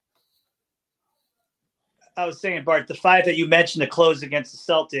 I was saying, Bart, the 5 that you mentioned to close against the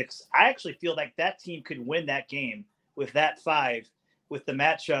Celtics, I actually feel like that team could win that game with that 5. With the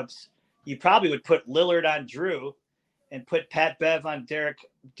matchups, you probably would put Lillard on Drew and put Pat Bev on Derek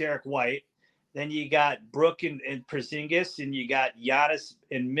White. Then you got Brooke and Porzingis, and you got Giannis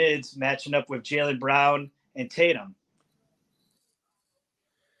and Mids matching up with Jaylen Brown and Tatum.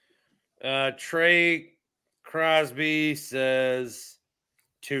 Trey Crosby says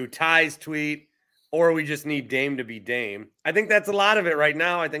to Ty's tweet, or we just need Dame to be Dame. I think that's a lot of it right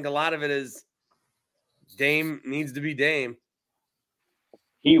now. I think a lot of it is Dame needs to be Dame.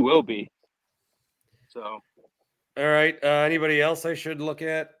 He will be. So. All right. Anybody else I should look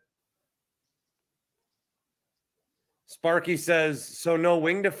at? Sparky says, so no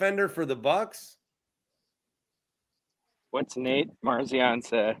wing defender for the Bucks? What's Nate Marzian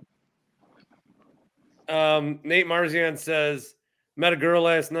say? Nate Marzian says, met a girl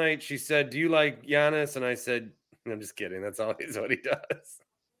last night. She said, do you like Giannis? And I said, I'm just kidding. That's always what he does.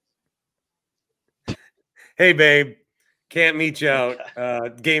 Hey, babe. Can't meet you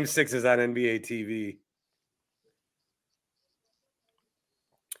out. Game 6 is on NBA TV.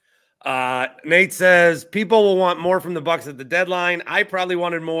 Nate says, people will want more from the Bucks at the deadline. I probably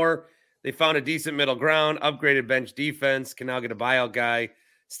wanted more. They found a decent middle ground, upgraded bench defense, can now get a buyout guy.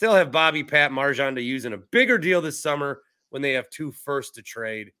 Still have Bobby, Pat, Marjan to use in a bigger deal this summer when they have 2 firsts to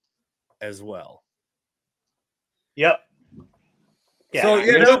trade as well. Yep. Yeah, so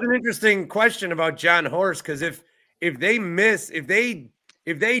yeah, that was an interesting question about John Horst, because if they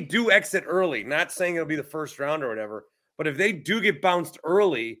do exit early, not saying it'll be the first round or whatever, but if they do get bounced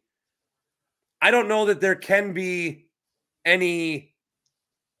early, I don't know that there can be any,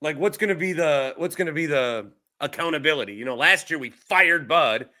 like, what's going to be the accountability. You know, last year we fired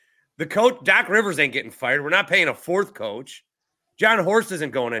Bud. The coach, Doc Rivers, ain't getting fired. We're not paying a 4th coach. John Horst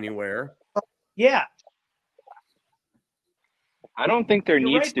isn't going anywhere. Yeah. I don't think there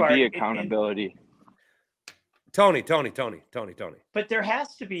needs to be accountability. Tony. But there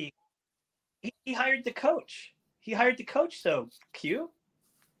has to be. He hired the coach. So Q.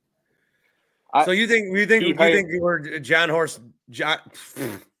 So you think you were John Horst? John,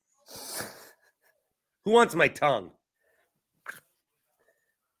 who wants my tongue?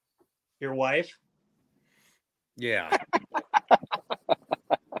 Your wife? Yeah.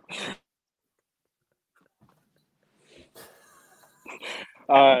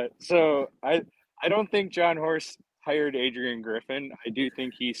 So I don't think John Horst hired Adrian Griffin. I do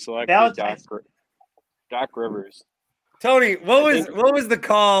think he selected Doc Rivers. Tony, what was the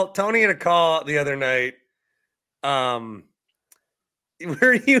call? Tony had a call the other night.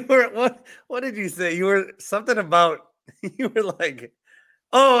 Where you were what did you say? You were something about you were like,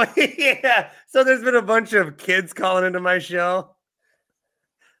 oh yeah. So there's been a bunch of kids calling into my show,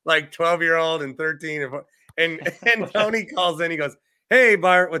 like 12-year-old and 13 and Tony calls in. He goes, "Hey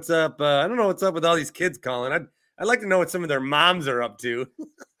Bart, what's up? I don't know what's up with all these kids calling. I'd like to know what some of their moms are up to."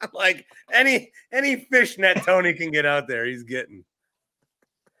 Like any fishnet Tony can get out there, he's getting.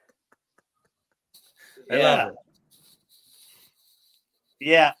 I love it.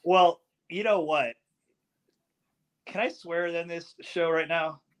 Yeah. Well, you know what? Can I swear in this show right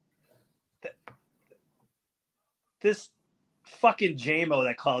now? This fucking JMO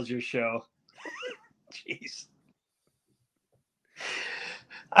that calls your show. Jeez.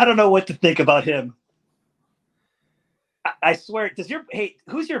 I don't know what to think about him. I swear,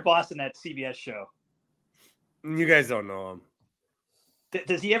 who's your boss in that CBS show? You guys don't know him.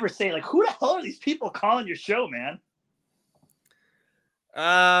 Does he ever say, like, who the hell are these people calling your show, man?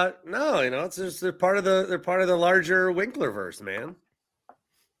 No, it's just they're part of the larger Winklerverse, man.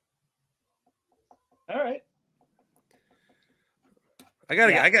 All right.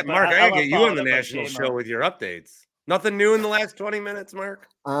 Mark. I gotta get you on the national show with your updates. Nothing new in the last 20 minutes, Mark.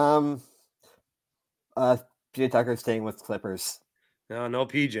 PJ Tucker staying with Clippers. No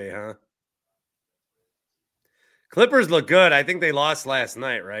PJ, huh? Clippers look good. I think they lost last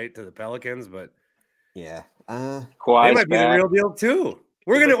night, right, to the Pelicans, but yeah, they might be the real deal too.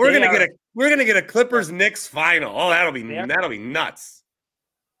 We're gonna get a Clippers Knicks final. Oh, that'll be nuts.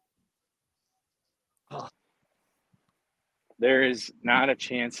 There is not a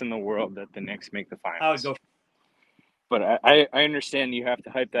chance in the world that the Knicks make the finals. I would go. But I understand you have to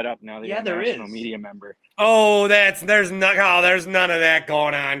hype that up now that you're a national media member. Oh, there's none of that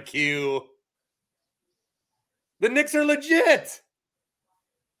going on, Q. The Knicks are legit.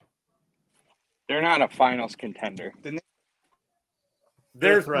 They're not a finals contender.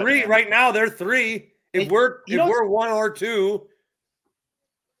 They're three right now. They're three. If we're one or two,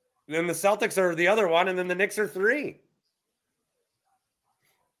 then the Celtics are the other one, and then the Knicks are three.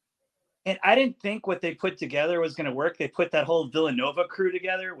 And I didn't think what they put together was going to work. They put that whole Villanova crew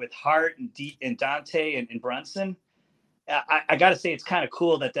together with Hart and Dante and Brunson. I got to say, it's kind of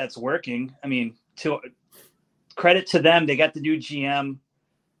cool that that's working. I mean, to credit to them, they got the new GM.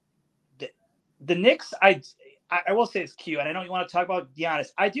 The Knicks, I will say it's Q, and I know you want to talk about Giannis.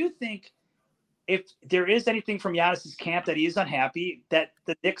 I do think if there is anything from Giannis's camp that he is unhappy, that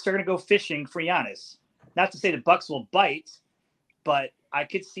the Knicks are going to go fishing for Giannis. Not to say the Bucks will bite, but I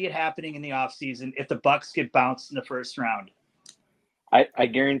could see it happening in the offseason if the Bucks get bounced in the first round. I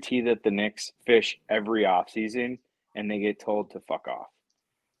guarantee that the Knicks fish every offseason and they get told to fuck off.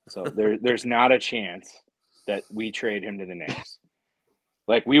 So there's not a chance that we trade him to the Knicks.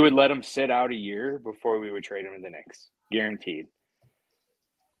 Like, we would let him sit out a year before we would trade him to the Knicks. Guaranteed.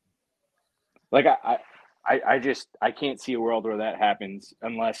 Like, I can't see a world where that happens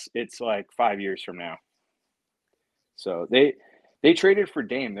unless it's like 5 years from now. So they traded for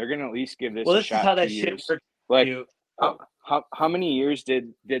Dame. They're going to at least give this a shot. Well, this is how that shit works. Like, how many years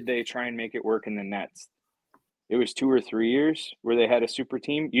did they try and make it work in the Nets? It was 2 or 3 years where they had a super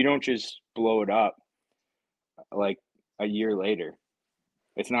team. You don't just blow it up like a year later.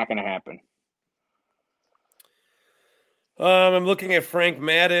 It's not going to happen. I'm looking at Frank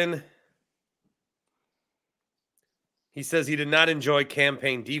Madden. He says he did not enjoy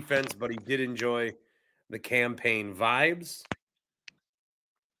campaign defense, but he did enjoy the campaign vibes.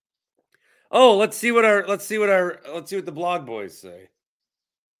 Oh, let's see what the blog boys say.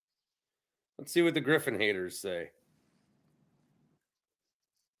 Let's see what the Griffin haters say.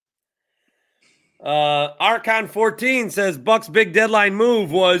 Archon 14 says Buck's big deadline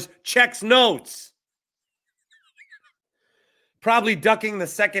move was checks notes. Probably ducking the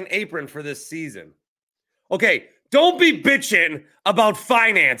second apron for this season. Okay, don't be bitching about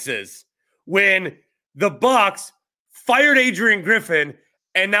finances when the Bucks fired Adrian Griffin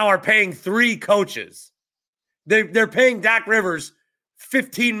and now are paying 3 coaches. They're paying Doc Rivers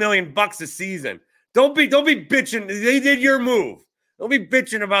 $15 million a season. Don't be bitching. They did your move. Don't be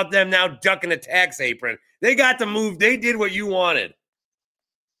bitching about them now ducking a tax apron. They got the move. They did what you wanted.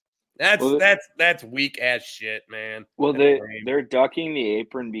 That's weak ass shit, man. Well, That's lame. they're ducking the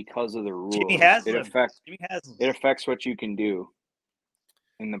apron because of the rules. Jimmy It Haslam. affects what you can do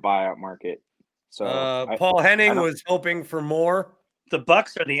in the buyout market. So Paul Henning was hoping for more. The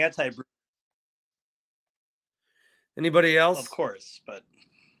Bucks are the anti. Anybody else? Of course, but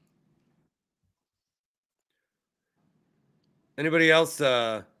anybody else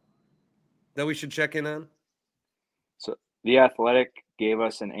that we should check in on? So the Athletic gave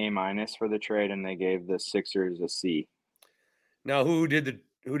us an A- for the trade, and they gave the Sixers a C. Now, who did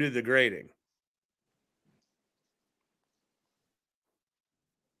the grading?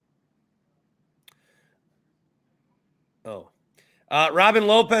 Oh, Robin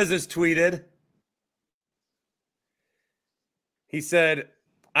Lopez has tweeted. He said,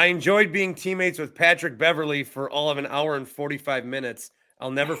 I enjoyed being teammates with Patrick Beverly for all of an hour and 45 minutes. I'll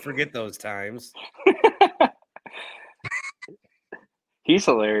never forget those times. He's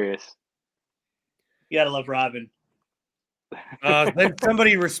hilarious. You gotta love Robin. Then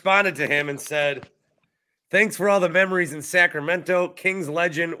somebody responded to him and said, thanks for all the memories in Sacramento. King's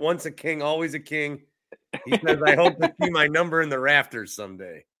legend, once a king, always a king. He says, I hope to see my number in the rafters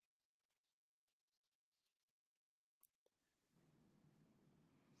someday.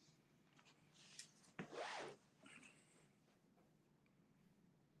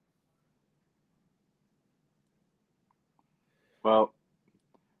 Well,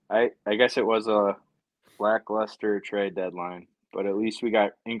 I guess it was a lackluster trade deadline, but at least we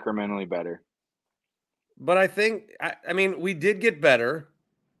got incrementally better. But I think, I mean, we did get better,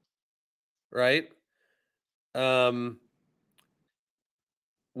 right?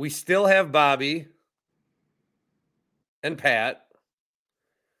 We still have Bobby and Pat,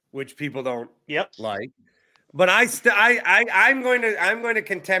 which people don't like. But I'm going to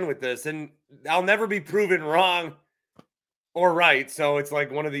contend with this, and I'll never be proven wrong or right. So it's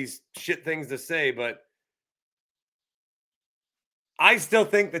like one of these shit things to say, but I still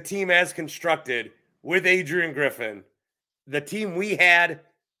think the team as constructed with Adrian Griffin, the team we had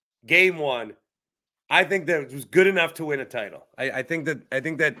game one, I think that it was good enough to win a title. I think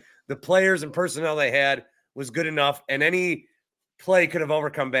that the players and personnel they had was good enough, and any play could have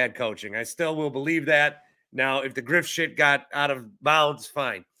overcome bad coaching. I still will believe that. Now, if the Griff shit got out of bounds,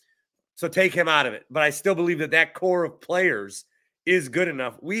 fine. So take him out of it. But I still believe that core of players is good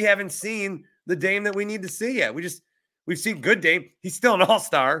enough. We haven't seen the Dame that we need to see yet. We've seen good Dame. He's still an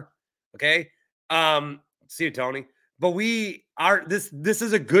all-star. Okay. See you, Tony. But this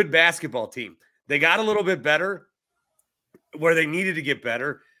is a good basketball team. They got a little bit better where they needed to get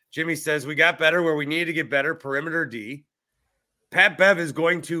better. Jimmy says we got better where we needed to get better. Perimeter D. Pat Bev is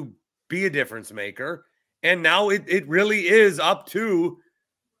going to be a difference maker. And now it really is up to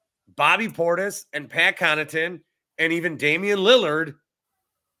Bobby Portis and Pat Connaughton and even Damian Lillard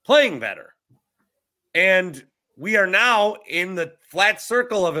playing better. And we are now in the flat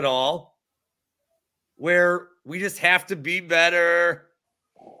circle of it all where we just have to be better.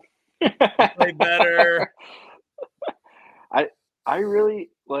 Play better. I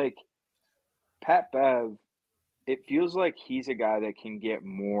really like Pat Bev. It feels like he's a guy that can get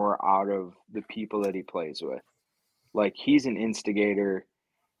more out of the people that he plays with. Like, he's an instigator.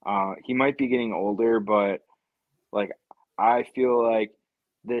 He might be getting older, but like, I feel like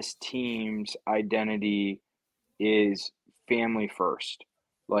this team's identity is family first.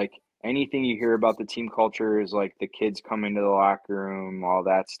 Like, anything you hear about the team culture is like the kids come into the locker room, all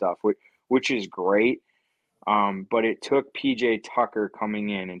that stuff, which is great. But it took PJ Tucker coming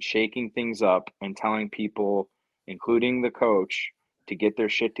in and shaking things up and telling people, including the coach, to get their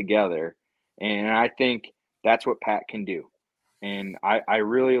shit together. And I think that's what Pat can do. And I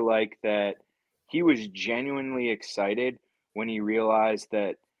really like that he was genuinely excited when he realized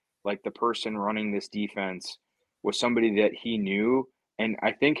that, like, the person running this defense was somebody that he knew. And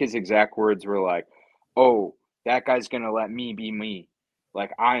I think his exact words were like, oh, that guy's going to let me be me.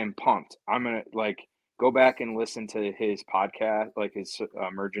 Like, I am pumped. I'm going to, like, go back and listen to his podcast, like his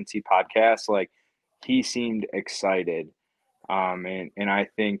emergency podcast. Like, he seemed excited. And I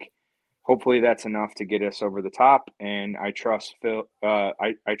think hopefully that's enough to get us over the top. And I trust Phil.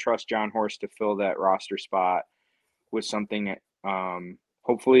 I trust John Horst to fill that roster spot with something.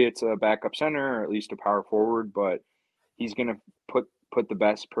 Hopefully it's a backup center or at least a power forward, but he's going to put the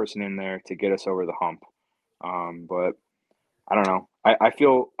best person in there to get us over the hump. But I don't know. I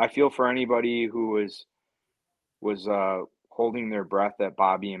feel for anybody who was holding their breath that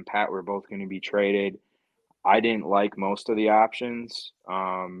Bobby and Pat were both going to be traded. I didn't like most of the options.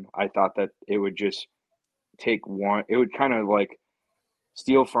 I thought that it would just take one. It would kind of like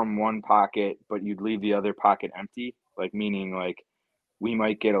steal from one pocket, but you'd leave the other pocket empty. Like, meaning like we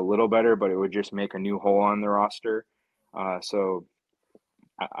might get a little better, but it would just make a new hole on the roster. So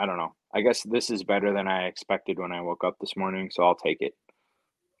I don't know. I guess this is better than I expected when I woke up this morning, so I'll take it.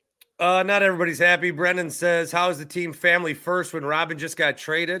 Not everybody's happy. Brendan says, how is the team family first when Robin just got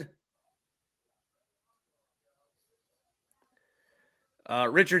traded?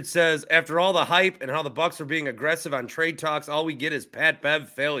 Richard says, after all the hype and how the Bucks are being aggressive on trade talks, all we get is Pat Bev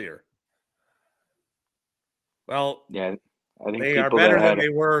failure. Well, yeah, I think they are better than they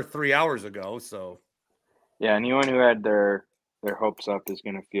were 3 hours ago. So, yeah, anyone who had their hopes up is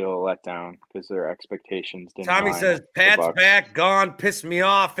going to feel let down because their expectations didn't. Tommy says, Pat's back, gone, pissed me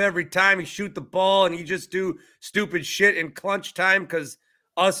off every time he shoot the ball and he just do stupid shit in clutch time because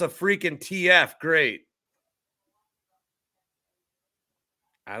us a freaking TF. Great.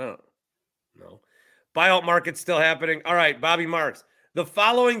 I don't know. Buyout market's still happening. All right, Bobby Marks. The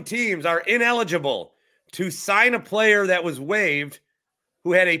following teams are ineligible to sign a player that was waived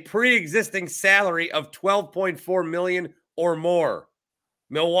who had a pre-existing salary of $12.4 million or more.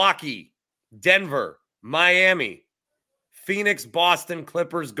 Milwaukee, Denver, Miami, Phoenix, Boston,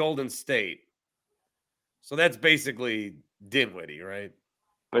 Clippers, Golden State. So that's basically Dinwiddie, right?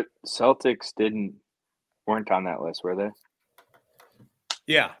 But Celtics weren't on that list, were they?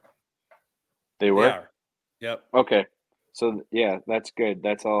 Yeah. They were? They are. Yep. Okay. So, yeah, that's good.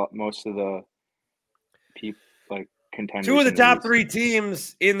 That's all. Most of the people, like, contenders. Two of the top three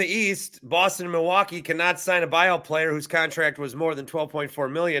teams in the East, Boston and Milwaukee, cannot sign a buyout player whose contract was more than $12.4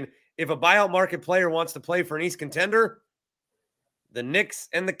 million. If a buyout market player wants to play for an East contender, the Knicks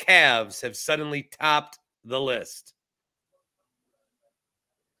and the Cavs have suddenly topped the list.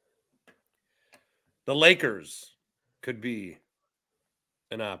 The Lakers could be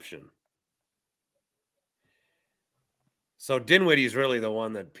an option. So Dinwiddie is really the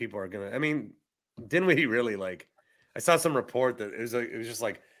one that people are going to – I mean, Dinwiddie really, like – I saw some report that it was just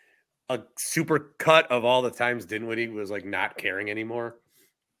like a super cut of all the times Dinwiddie was like not caring anymore.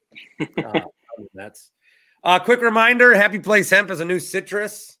 That's quick reminder, Happy Place Hemp is a new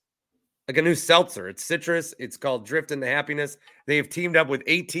citrus, like a new seltzer. It's citrus. It's called Drift into Happiness. They have teamed up with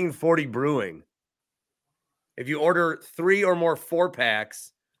 1840 Brewing. If you order 3 or more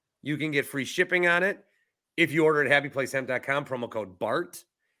 4-packs, you can get free shipping on it. If you order at happyplacehemp.com, promo code BART,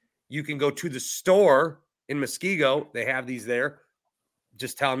 you can go to the store in Muskego. They have these there.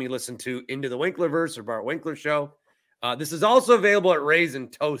 Just tell them you listen to Into the Winklerverse or Bart Winkler Show. This is also available at Ray's in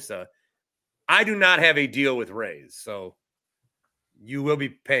Tosa. I do not have a deal with Ray's, so you will be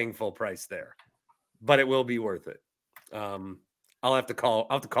paying full price there, but it will be worth it. I'll have to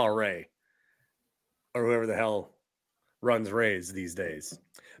call Ray or whoever the hell runs Ray's these days.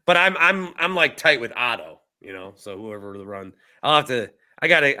 But I'm like tight with Otto, you know. So whoever the run, I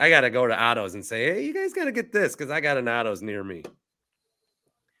gotta go to Otto's and say, hey, you guys gotta get this because I got an Otto's near me.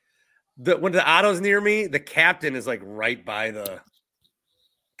 When the Otto's near me, the captain is like right by the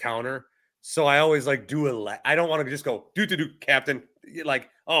counter. So I always like do I don't want to just go do captain. Like,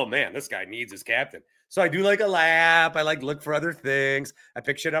 oh man, this guy needs his captain. So I do like a lap. I like look for other things. I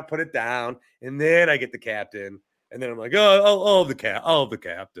pick shit up, put it down, and then I get the captain. And then I'm like, the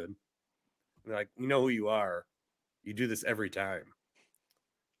captain. And they're like, you know who you are. You do this every time.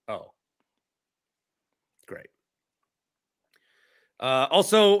 Oh, great.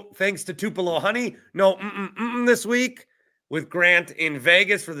 Also, thanks to Tupelo Honey. No this week with Grant in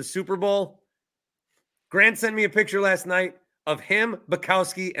Vegas for the Super Bowl. Grant sent me a picture last night of him,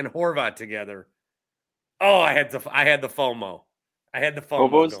 Bukowski, and Horvat together. Oh, I had the FOMO. I had the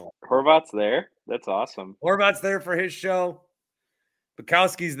FOMO. Horvat's there? That's awesome. Horvat's there for his show.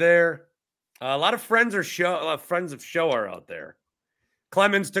 Bukowski's there. A lot of friends of show are out there.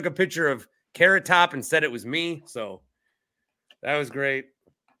 Clemens took a picture of Carrot Top and said it was me, so that was great.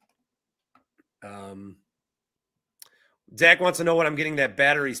 Zach wants to know when I'm getting that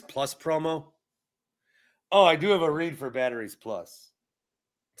Batteries Plus promo. Oh, I do have a read for Batteries Plus.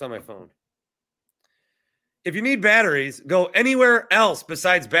 It's on my phone. If you need batteries, go anywhere else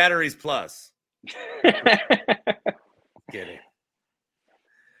besides Batteries Plus. Kidding.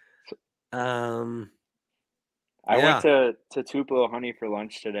 I went to Tupelo Honey for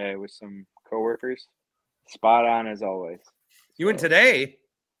lunch today with some coworkers. Spot on as always. You went today?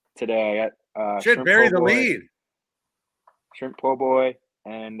 Today I got should bury the lead. Shrimp po' boy,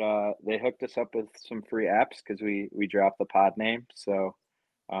 and they hooked us up with some free apps because we dropped the pod name. So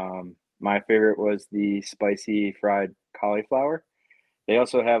my favorite was the spicy fried cauliflower. They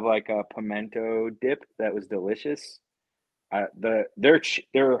also have like a pimento dip that was delicious.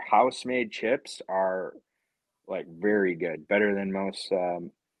 Their house-made chips are like very good, better than most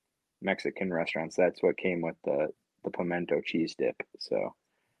Mexican restaurants. That's what came with the pimento cheese dip. So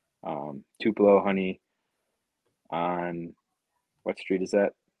Tupelo honey on what street is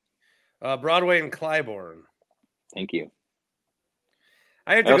that? Broadway and Clybourne. Thank you.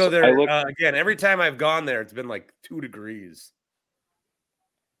 I have to go there again. Every time I've gone there, it's been like 2 degrees.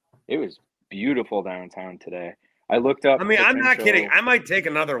 It was beautiful downtown today. I looked up. I mean, I'm not kidding. I might take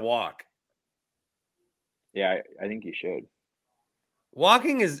another walk. Yeah, I think you should.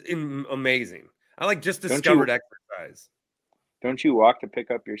 Walking is amazing. I like just discovered exercise. Don't you walk to pick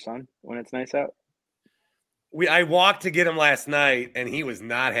up your son when it's nice out? I walked to get him last night, and he was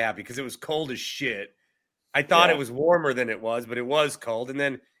not happy because it was cold as shit. I thought it was warmer than it was, but it was cold. And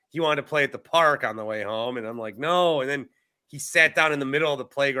then he wanted to play at the park on the way home, and I'm like, no. And then he sat down in the middle of the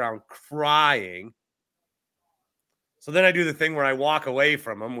playground crying. So then I do the thing where I walk away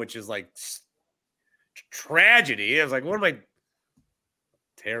from him, which is like tragedy. I was like, what am I?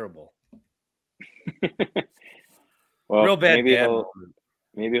 Terrible. Well, real bad.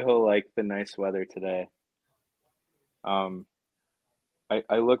 Maybe he'll like the nice weather today.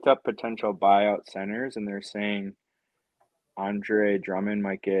 I looked up potential buyout centers, and they're saying Andre Drummond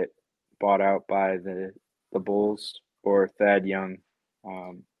might get bought out by the Bulls or Thad Young.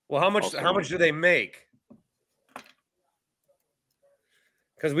 Well, how much do they make?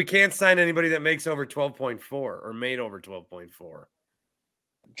 Because we can't sign anybody that makes over 12.4 or made over 12.4.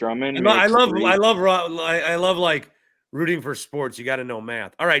 Drummond. I love like rooting for sports. You got to know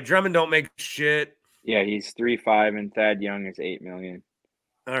math. All right, Drummond don't make shit. Yeah, he's 3.5, and Thad Young is $8 million.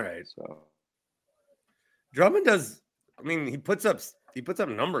 All right, so Drummond does. I mean, he puts up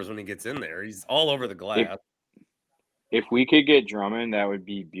numbers when he gets in there. He's all over the glass. If we could get Drummond, that would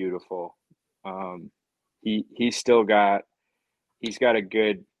be beautiful. He's got a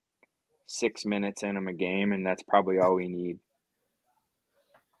good 6 minutes in him a game, and that's probably all we need.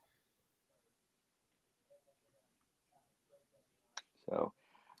 So,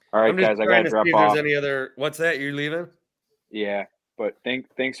 all right, guys, I gotta drop off. There's any other? What's that? You're leaving? Yeah, but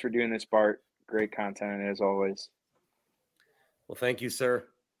thanks for doing this, Bart. Great content as always. Well, thank you, sir.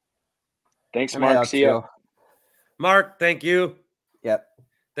 Thanks, Mark. See you, Mark. Thank you. Yep.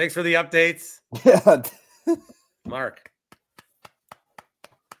 Thanks for the updates. Yeah. Mark.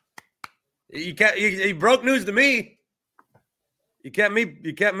 You broke news to me. You kept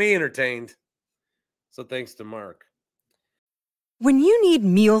me entertained. So thanks to Mark. When you need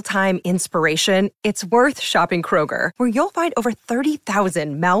mealtime inspiration, it's worth shopping Kroger, where you'll find over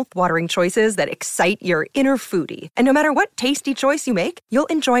 30,000 mouth-watering choices that excite your inner foodie. And no matter what tasty choice you make, you'll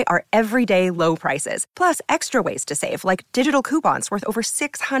enjoy our everyday low prices, plus extra ways to save, like digital coupons worth over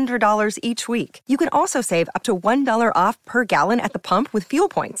 $600 each week. You can also save up to $1 off per gallon at the pump with fuel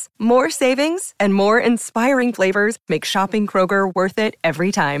points. More savings and more inspiring flavors make shopping Kroger worth it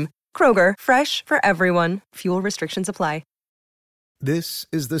every time. Kroger, fresh for everyone. Fuel restrictions apply. This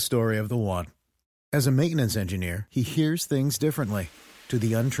is the story of the one. As a maintenance engineer, he hears things differently. To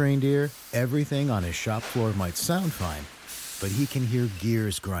the untrained ear, everything on his shop floor might sound fine, but he can hear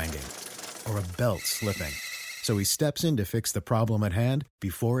gears grinding or a belt slipping. So he steps in to fix the problem at hand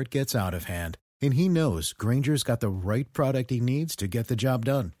before it gets out of hand. And he knows Grainger's got the right product he needs to get the job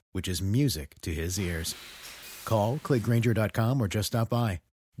done, which is music to his ears. Call, click Grainger.com, or just stop by.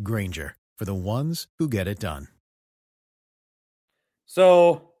 Grainger, for the ones who get it done.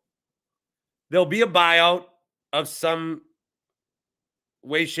 So there'll be a buyout of some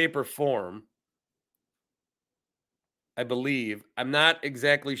way, shape, or form, I believe. I'm not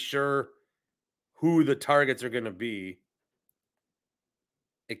exactly sure who the targets are going to be.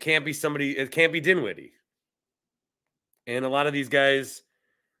 It can't be Dinwiddie. And a lot of these guys,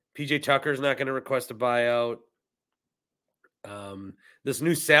 PJ Tucker's not going to request a buyout. This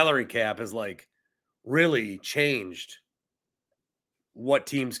new salary cap has like really changed what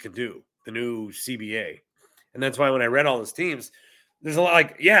teams can do, the new CBA. And that's why when I read all those teams, there's a lot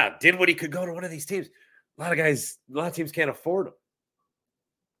like, yeah, Dinwiddie could go to one of these teams. A lot of teams can't afford him.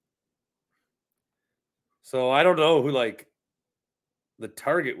 So I don't know who like the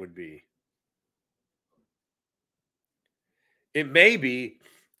target would be. It may be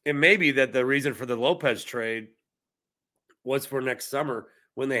that the reason for the Lopez trade was for next summer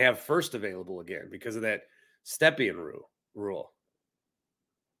when they have first available again because of that Stepien rule.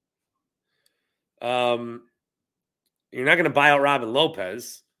 You're not going to buy out Robin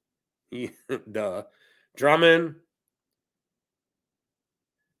Lopez. Duh. Drummond.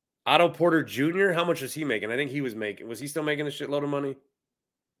 Otto Porter Jr., how much was he making? I think was he still making a shitload of money?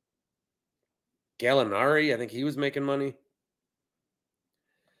 Gallinari, I think he was making money.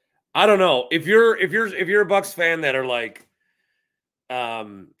 I don't know. If you're a Bucks fan that are like,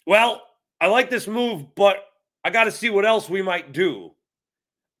 well, I like this move, but I got to see what else we might do.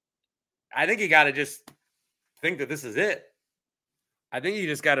 I think you got to just think that this is it. I think you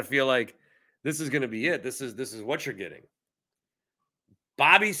just got to feel like this is going to be it. This is what you're getting.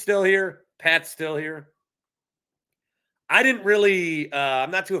 Bobby's still here. Pat's still here. I didn't really,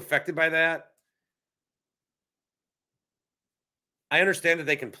 I'm not too affected by that. I understand that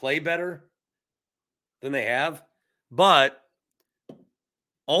they can play better than they have, but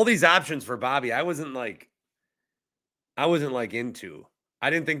all these options for Bobby, I wasn't like into. I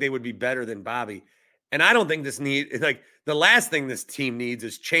didn't think they would be better than Bobby. And I don't think the last thing this team needs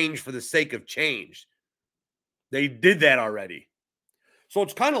is change for the sake of change. They did that already. So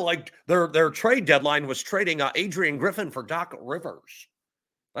it's kind of like their trade deadline was trading Adrian Griffin for Doc Rivers.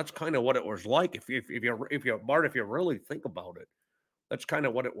 That's kind of what it was like. If you really think about it, that's kind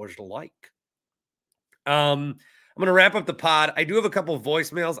of what it was like. I'm going to wrap up the pod. I do have a couple of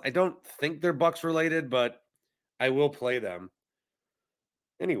voicemails. I don't think they're Bucks related, but I will play them.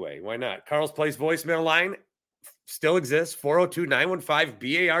 Anyway, why not? Carl's Place voicemail line still exists.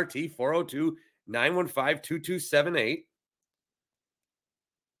 402-915-BART, 402-915-2278.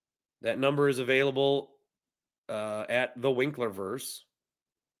 That number is available at the Winklerverse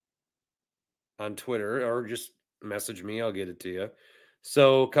on Twitter, or just message me. I'll get it to you.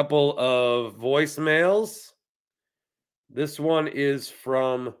 So a couple of voicemails. This one is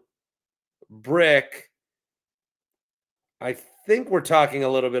from Brick. I think we're talking a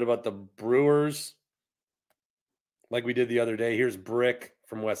little bit about the Brewers like we did the other day. Here's Brick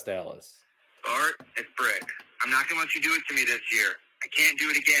from West Dallas. Art, it's Brick. I'm not going to let you do it to me this year. I can't do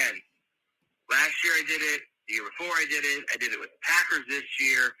it again. Last year I did it. The year before I did it. I did it with the Packers this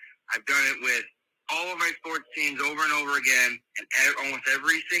year. I've done it with all of my sports teams over and over again. And almost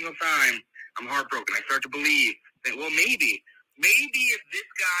every single time, I'm heartbroken. I start to believe that, well, maybe if this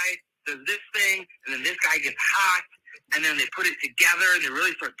guy does this thing, and then this guy gets hot, and then they put it together, and they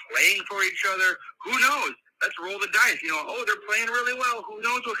really start playing for each other, who knows? Let's roll the dice. They're playing really well. Who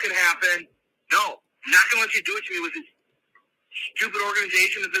knows what could happen? No, I'm not going to let you do it to me with this stupid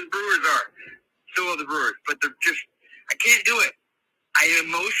organization that the Brewers are. So are the Brewers, but I can't do it. I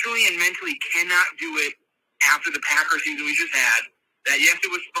emotionally and mentally cannot do it after the Packers season we just had. That, yes,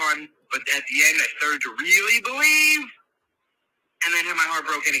 it was fun, but at the end I started to really believe and then have my heart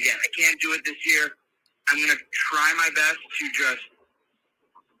broken again. I can't do it this year. I'm going to try my best to just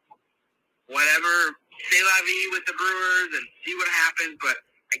say la vie with the Brewers and see what happens, but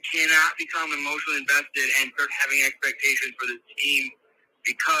I cannot become emotionally invested and start having expectations for this team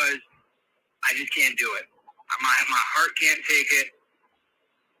because I just can't do it. My heart can't take it.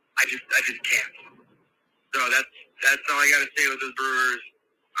 I just can't. So that's all I got to say with those Brewers.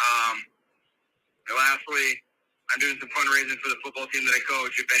 And lastly, I'm doing some fundraising for the football team that I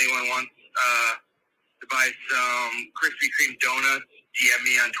coach. If anyone wants to buy some Krispy Kreme donuts, DM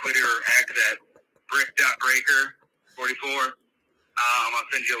me on Twitter or X at brick.breaker44. I'll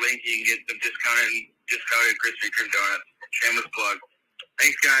send you a link. You can get some discounted Krispy Kreme donuts. Shameless plug.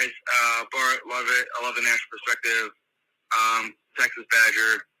 Thanks, guys. Bart, love it. I love the national perspective. Texas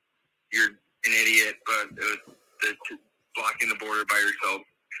Badger, you're an idiot, but it was the blocking the border by yourself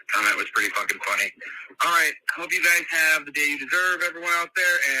comment was pretty fucking funny. All right. Hope you guys have the day you deserve, everyone out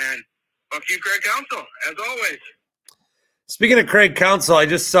there, and fuck you, Craig Counsell, as always. Speaking of Craig Counsell, I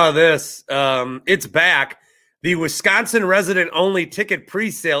just saw this. It's back. The Wisconsin resident-only ticket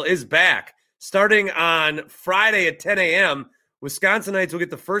presale is back. Starting on Friday at 10 a.m., Wisconsinites will get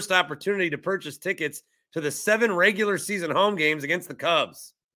the first opportunity to purchase tickets to the 7 regular season home games against the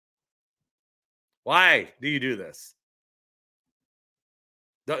Cubs. Why do you do this?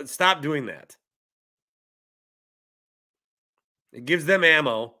 Stop doing that. It gives them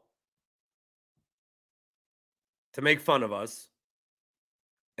ammo to make fun of us.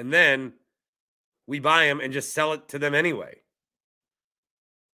 And then we buy them and just sell it to them anyway.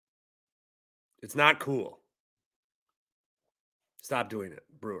 It's not cool. Stop doing it,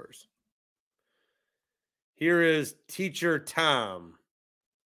 Brewers. Here is Teacher Tom.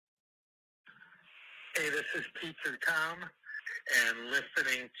 Hey, this is Teacher Tom, and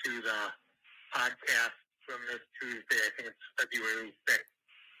listening to the podcast from this Tuesday, I think it's February 6th,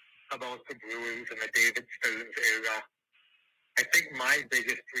 about the Brewers and the David Stearns era. I think my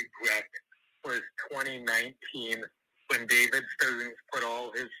biggest regret was 2019 when David Stearns put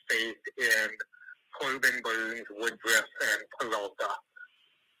all his faith in Corbin Burns, Woodruff, and Peralta.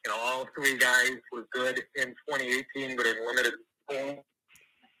 All 3 guys were good in 2018, but in limited form.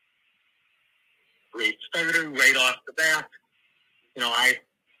 Great starter right off the bat.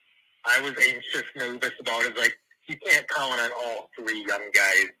 I was anxious, nervous about it. Like, you can't count on all 3 young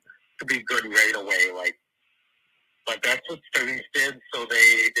guys to be good right away. Like, But that's what Stearns did, so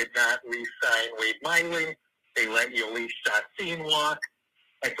they did not re-sign Wade Miley. They let Yoeli Chassin walk.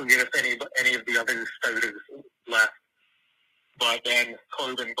 I forget if any of the other starters left. But then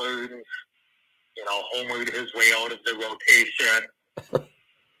Corbin Burns, homered his way out of the rotation.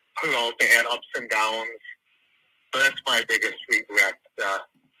 Who they had ups and downs. So that's my biggest regret,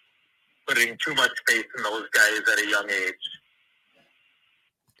 putting too much faith in those guys at a young age.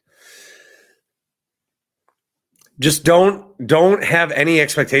 Just don't have any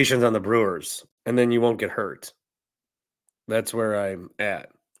expectations on the Brewers, and then you won't get hurt. That's where I'm at.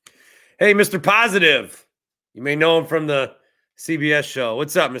 Hey, Mr. Positive. You may know him from the CBS show.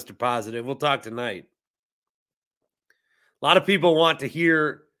 What's up, Mr. Positive? We'll talk tonight. A lot of people want to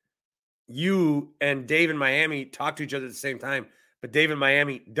hear you and Dave in Miami talk to each other at the same time, but Dave in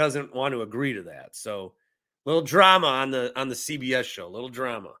Miami doesn't want to agree to that. So, little drama on the CBS show. Little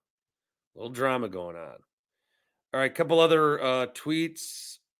drama going on. All right, a couple other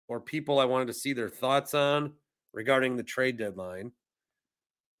tweets or people I wanted to see their thoughts on regarding the trade deadline.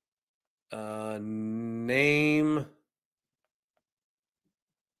 Name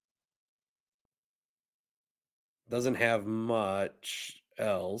doesn't have much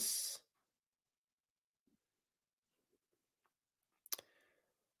else.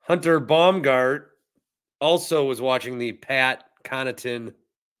 Hunter Baumgart also was watching the Pat Connaughton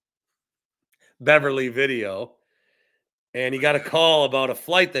Beverly video, and he got a call about a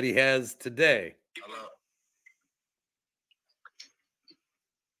flight that he has today. Hello.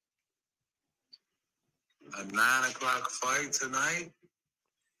 A 9:00 fight tonight?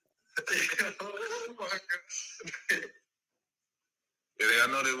 Oh my God. Yeah, I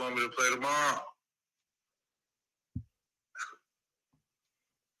know they want me to play tomorrow.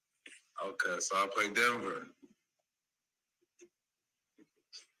 Okay, so I'll play Denver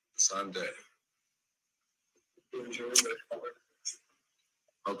Sunday.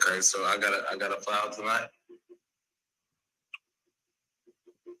 Okay, so I gotta fly out tonight.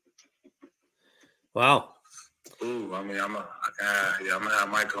 Wow. Ooh, I mean, I'm gonna have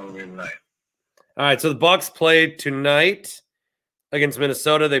Mike come with me tonight. All right, so the Bucks play tonight against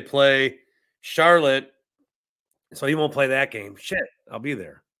Minnesota. They play Charlotte, so he won't play that game. Shit, I'll be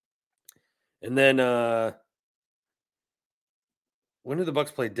there. And then when do the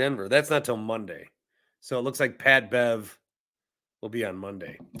Bucks play Denver? That's not till Monday. So it looks like Pat Bev will be on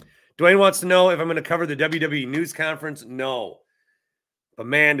Monday. Dwayne wants to know if I'm going to cover the WWE news conference. No. But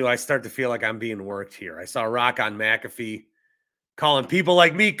man, do I start to feel like I'm being worked here. I saw Rock on McAfee calling people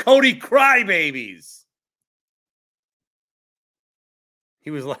like me Cody crybabies. He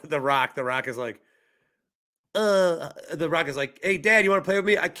was like The Rock. The Rock is like, hey, Dad, you want to play with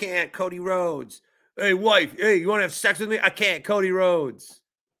me? I can't. Cody Rhodes. Hey, wife. Hey, you want to have sex with me? I can't. Cody Rhodes.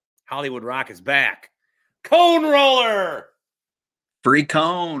 Hollywood Rock is back. Cone roller. Free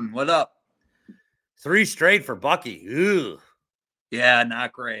cone. What up? 3 straight for Bucky. Ugh. Yeah,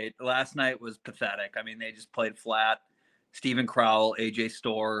 not great. Last night was pathetic. I mean, they just played flat. Steven Crowell, AJ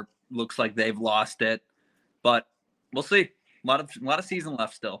Storr, looks like they've lost it. But we'll see. A lot of season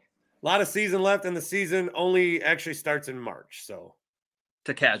left still. A lot of season left, and the season only actually starts in March. So,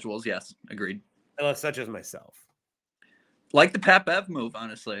 to casuals, yes, agreed. Such as myself. Like the Pat Bev move,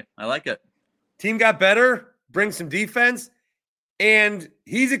 honestly. I like it. Team got better, bring some defense, and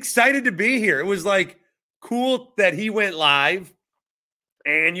he's excited to be here. It was like cool that he went live,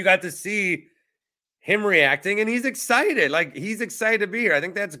 and you got to see him reacting, and he's excited. Like, he's excited to be here. I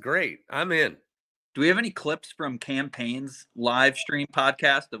think that's great. I'm in. Do we have any clips from Cam Payne's live stream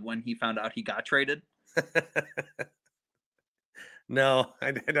podcast of when he found out he got traded? No,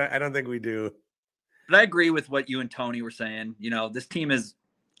 I don't think we do. But I agree with what you and Tony were saying. You know, this team is,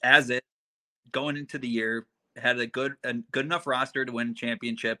 as it going into the year, had a good enough roster to win a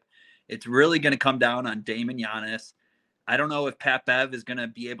championship. It's really going to come down on Dame and Giannis. I don't know if Pat Bev is going to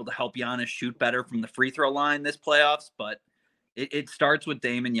be able to help Giannis shoot better from the free throw line this playoffs, but it starts with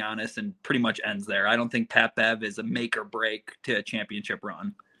Dame and Giannis and pretty much ends there. I don't think Pat Bev is a make or break to a championship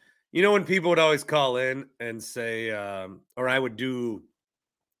run. You know, when people would always call in and say, or I would do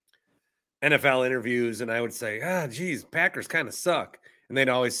NFL interviews and I would say, geez, Packers kind of suck. And they'd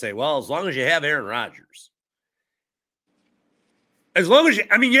always say, well, as long as you have Aaron Rodgers. As long as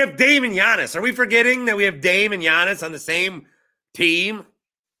you have Dame and Giannis. Are we forgetting that we have Dame and Giannis on the same team?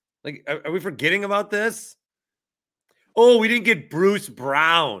 Like, are we forgetting about this? Oh, we didn't get Bruce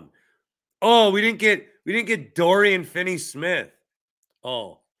Brown. Oh, we didn't get Dorian Finney-Smith.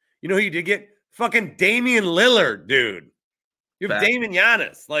 Oh, you know who you did get? Fucking Damian Lillard, dude. You have Dame and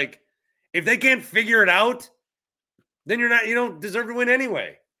Giannis. Like, if they can't figure it out, then you don't deserve to win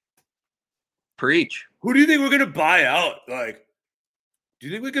anyway. Preach. Who do you think we're gonna buy out? Like, do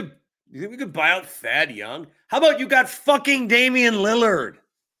you think we could buy out Thad Young? How about you got fucking Damian Lillard?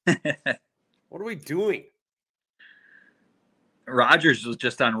 What are we doing? Rodgers was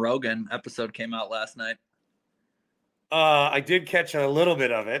just on Rogan. Episode came out last night. I did catch a little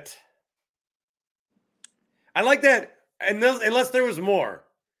bit of it. I like that, unless there was more.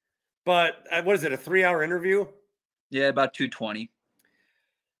 But what is it, a 3-hour interview? Yeah, about 220.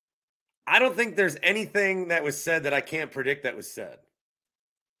 I don't think there's anything that was said that I can't predict that was said.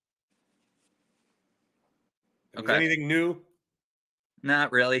 Okay. Anything new?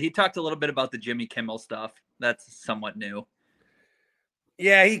 Not really. He talked a little bit about the Jimmy Kimmel stuff. That's somewhat new.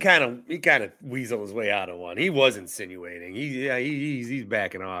 Yeah, he kind of weaseled his way out of one. He was insinuating. He's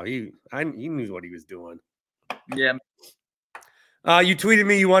backing off. He knew what he was doing. Yeah. You tweeted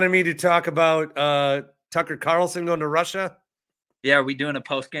me. You wanted me to talk about Tucker Carlson going to Russia. Yeah, are we doing a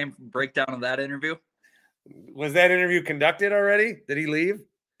post-game breakdown of that interview? Was that interview conducted already? Did he leave?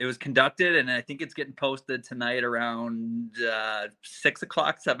 It was conducted, and I think it's getting posted tonight around 6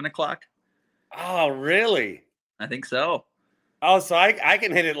 o'clock, 7 o'clock. Oh, really? I think so. Oh, so I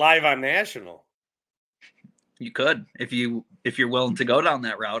can hit it live on national. You could if you're willing to go down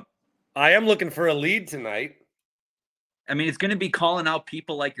that route. I am looking for a lead tonight. I mean, it's going to be calling out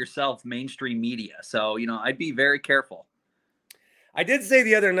people like yourself, mainstream media. So, I'd be very careful. I did say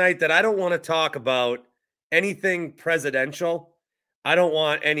the other night that I don't want to talk about anything presidential. I don't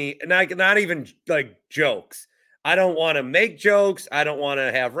want any, not even like jokes. I don't want to make jokes. I don't want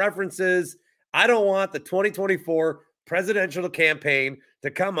to have references. I don't want the 2024 presidential campaign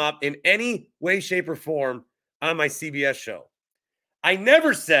to come up in any way, shape, or form on my CBS show. I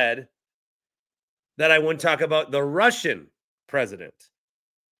never said that I wouldn't talk about the Russian president.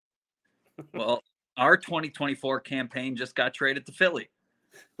 Well, our 2024 campaign just got traded to Philly.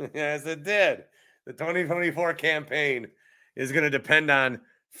 Yes, it did. The 2024 campaign is going to depend on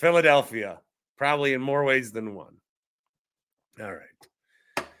Philadelphia, probably in more ways than one. All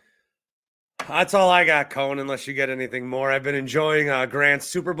right. That's all I got, Cohen, unless you get anything more. I've been enjoying Grant's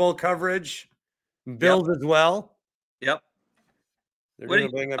Super Bowl coverage. Bills as well. Yep. They're doing a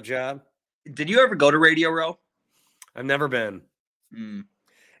bang-up job. Did you ever go to Radio Row? I've never been. And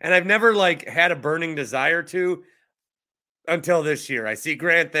I've never had a burning desire to until this year. I see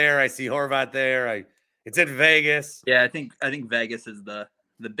Grant there. I see Horvath there. It's at Vegas. Yeah, I think Vegas is the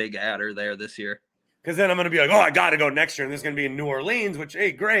big adder there this year. Because then I'm going to be like, oh, I got to go next year. And this is going to be in New Orleans, which,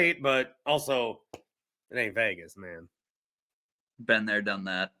 hey, great. But also, it ain't Vegas, man. Been there, done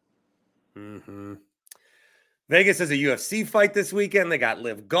that. Mm-hmm. Vegas has a UFC fight this weekend. They got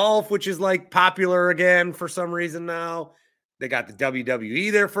Live Golf, which is popular again for some reason now. They got the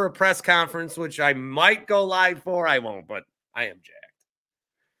WWE there for a press conference, which I might go live for. I won't, but I am jacked.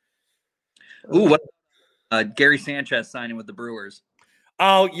 Ooh, what? Gary Sanchez signing with the Brewers.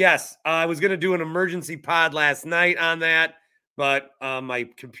 Oh, yes. I was going to do an emergency pod last night on that, but my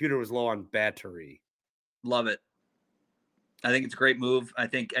computer was low on battery. Love it. I think it's a great move. I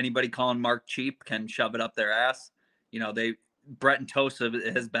think anybody calling Mark cheap can shove it up their ass. Brett and Tosa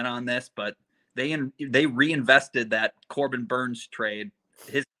has been on this, but they reinvested that Corbin Burns trade,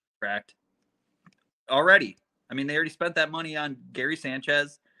 his contract already. I mean, they already spent that money on Gary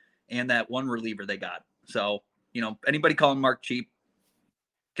Sanchez and that one reliever they got. So, anybody calling Mark cheap,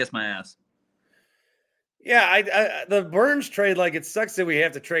 kiss my ass. Yeah, I the Burns trade, it sucks that we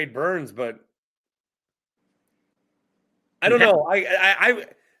have to trade Burns, but I don't know. I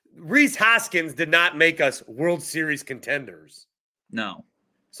Rhys Hoskins did not make us World Series contenders. No.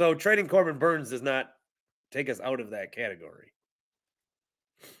 So trading Corbin Burns does not take us out of that category.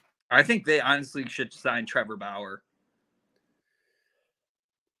 I think they honestly should sign Trevor Bauer.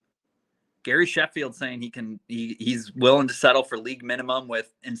 Gary Sheffield saying he's willing to settle for league minimum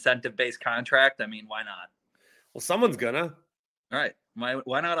with incentive-based contract. I mean, why not? Well, someone's gonna. All right.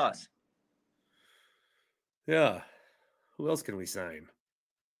 Why not us? Yeah. Who else can we sign?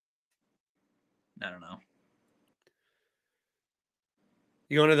 I don't know.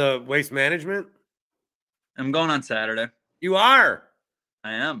 You going to the Waste Management? I'm going on Saturday. You are?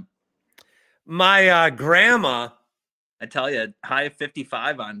 I am. My grandma. I tell you, high of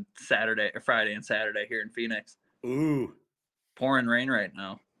 55 on Friday and Saturday here in Phoenix. Ooh. Pouring rain right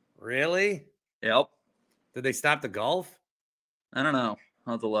now. Really? Yep. Did they stop the golf? I don't know.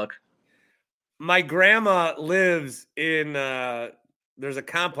 I'll have to look. My grandma lives in, there's a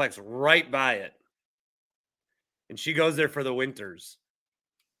complex right by it. And she goes there for the winters.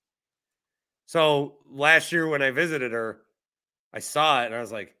 So last year when I visited her, I saw it and I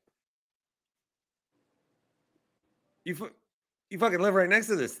was like, you fucking live right next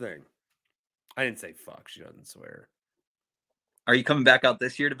to this thing. I didn't say fuck. She doesn't swear. Are you coming back out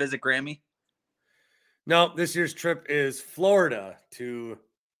this year to visit Grammy? No, this year's trip is Florida to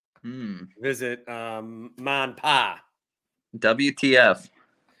visit Mon Pa. WTF.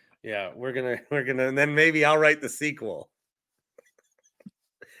 Yeah, we're gonna, and then maybe I'll write the sequel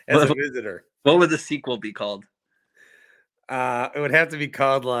as a visitor. What would the sequel be called? It would have to be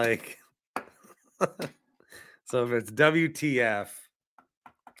called like. So if it's WTF,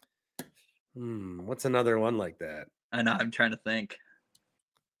 what's another one like that? I know. I'm trying to think.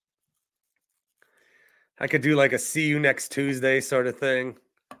 I could do like a see you next Tuesday sort of thing.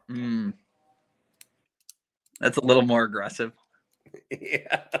 That's a little more aggressive.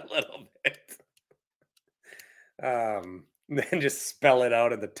 Yeah, a little bit. Then just spell it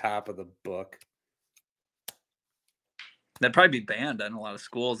out at the top of the book. That'd probably be banned in a lot of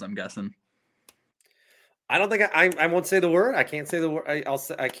schools, I'm guessing. I don't think I won't say the word. I can't say the word.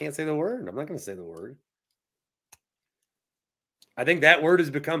 I can't say the word. I'm not going to say the word. I think that word has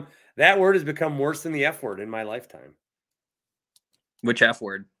become worse than the F word in my lifetime. Which F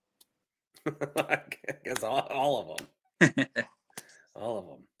word? I guess all of them. All of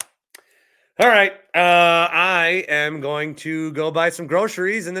them. All right. I am going to go buy some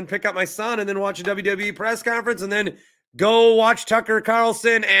groceries and then pick up my son and then watch a WWE press conference and then go watch Tucker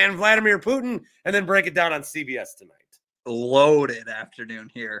Carlson and Vladimir Putin and then break it down on CBS tonight. Loaded afternoon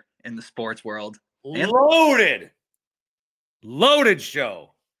here in the sports world. Loaded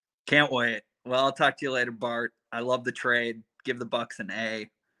show. Can't wait. Well, I'll talk to you later, Bart. I love the trade. Give the Bucks an A.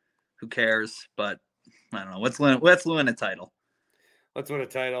 Who cares? But I don't know. Let's win a title. Let's win a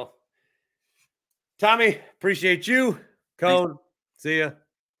title. Tommy, appreciate you. Cone, see ya.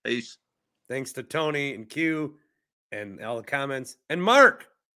 Peace. Thanks to Tony and Q and all the comments. And Mark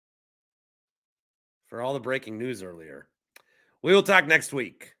for all the breaking news earlier. We will talk next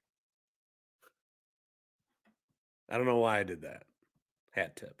week. I don't know why I did that.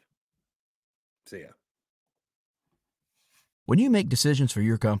 Hat tip. See ya. When you make decisions for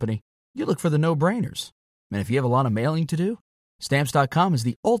your company, you look for the no-brainers. And if you have a lot of mailing to do, Stamps.com is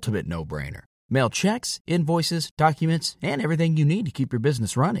the ultimate no-brainer. Mail checks, invoices, documents, and everything you need to keep your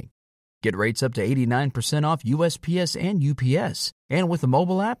business running. Get rates up to 89% off USPS and UPS. And with the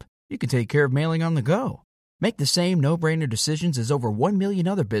mobile app, you can take care of mailing on the go. Make the same no-brainer decisions as over 1 million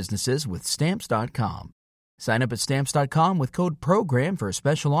other businesses with Stamps.com. Sign up at Stamps.com with code PROGRAM for a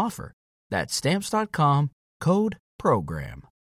special offer. That's Stamps.com, code PROGRAM.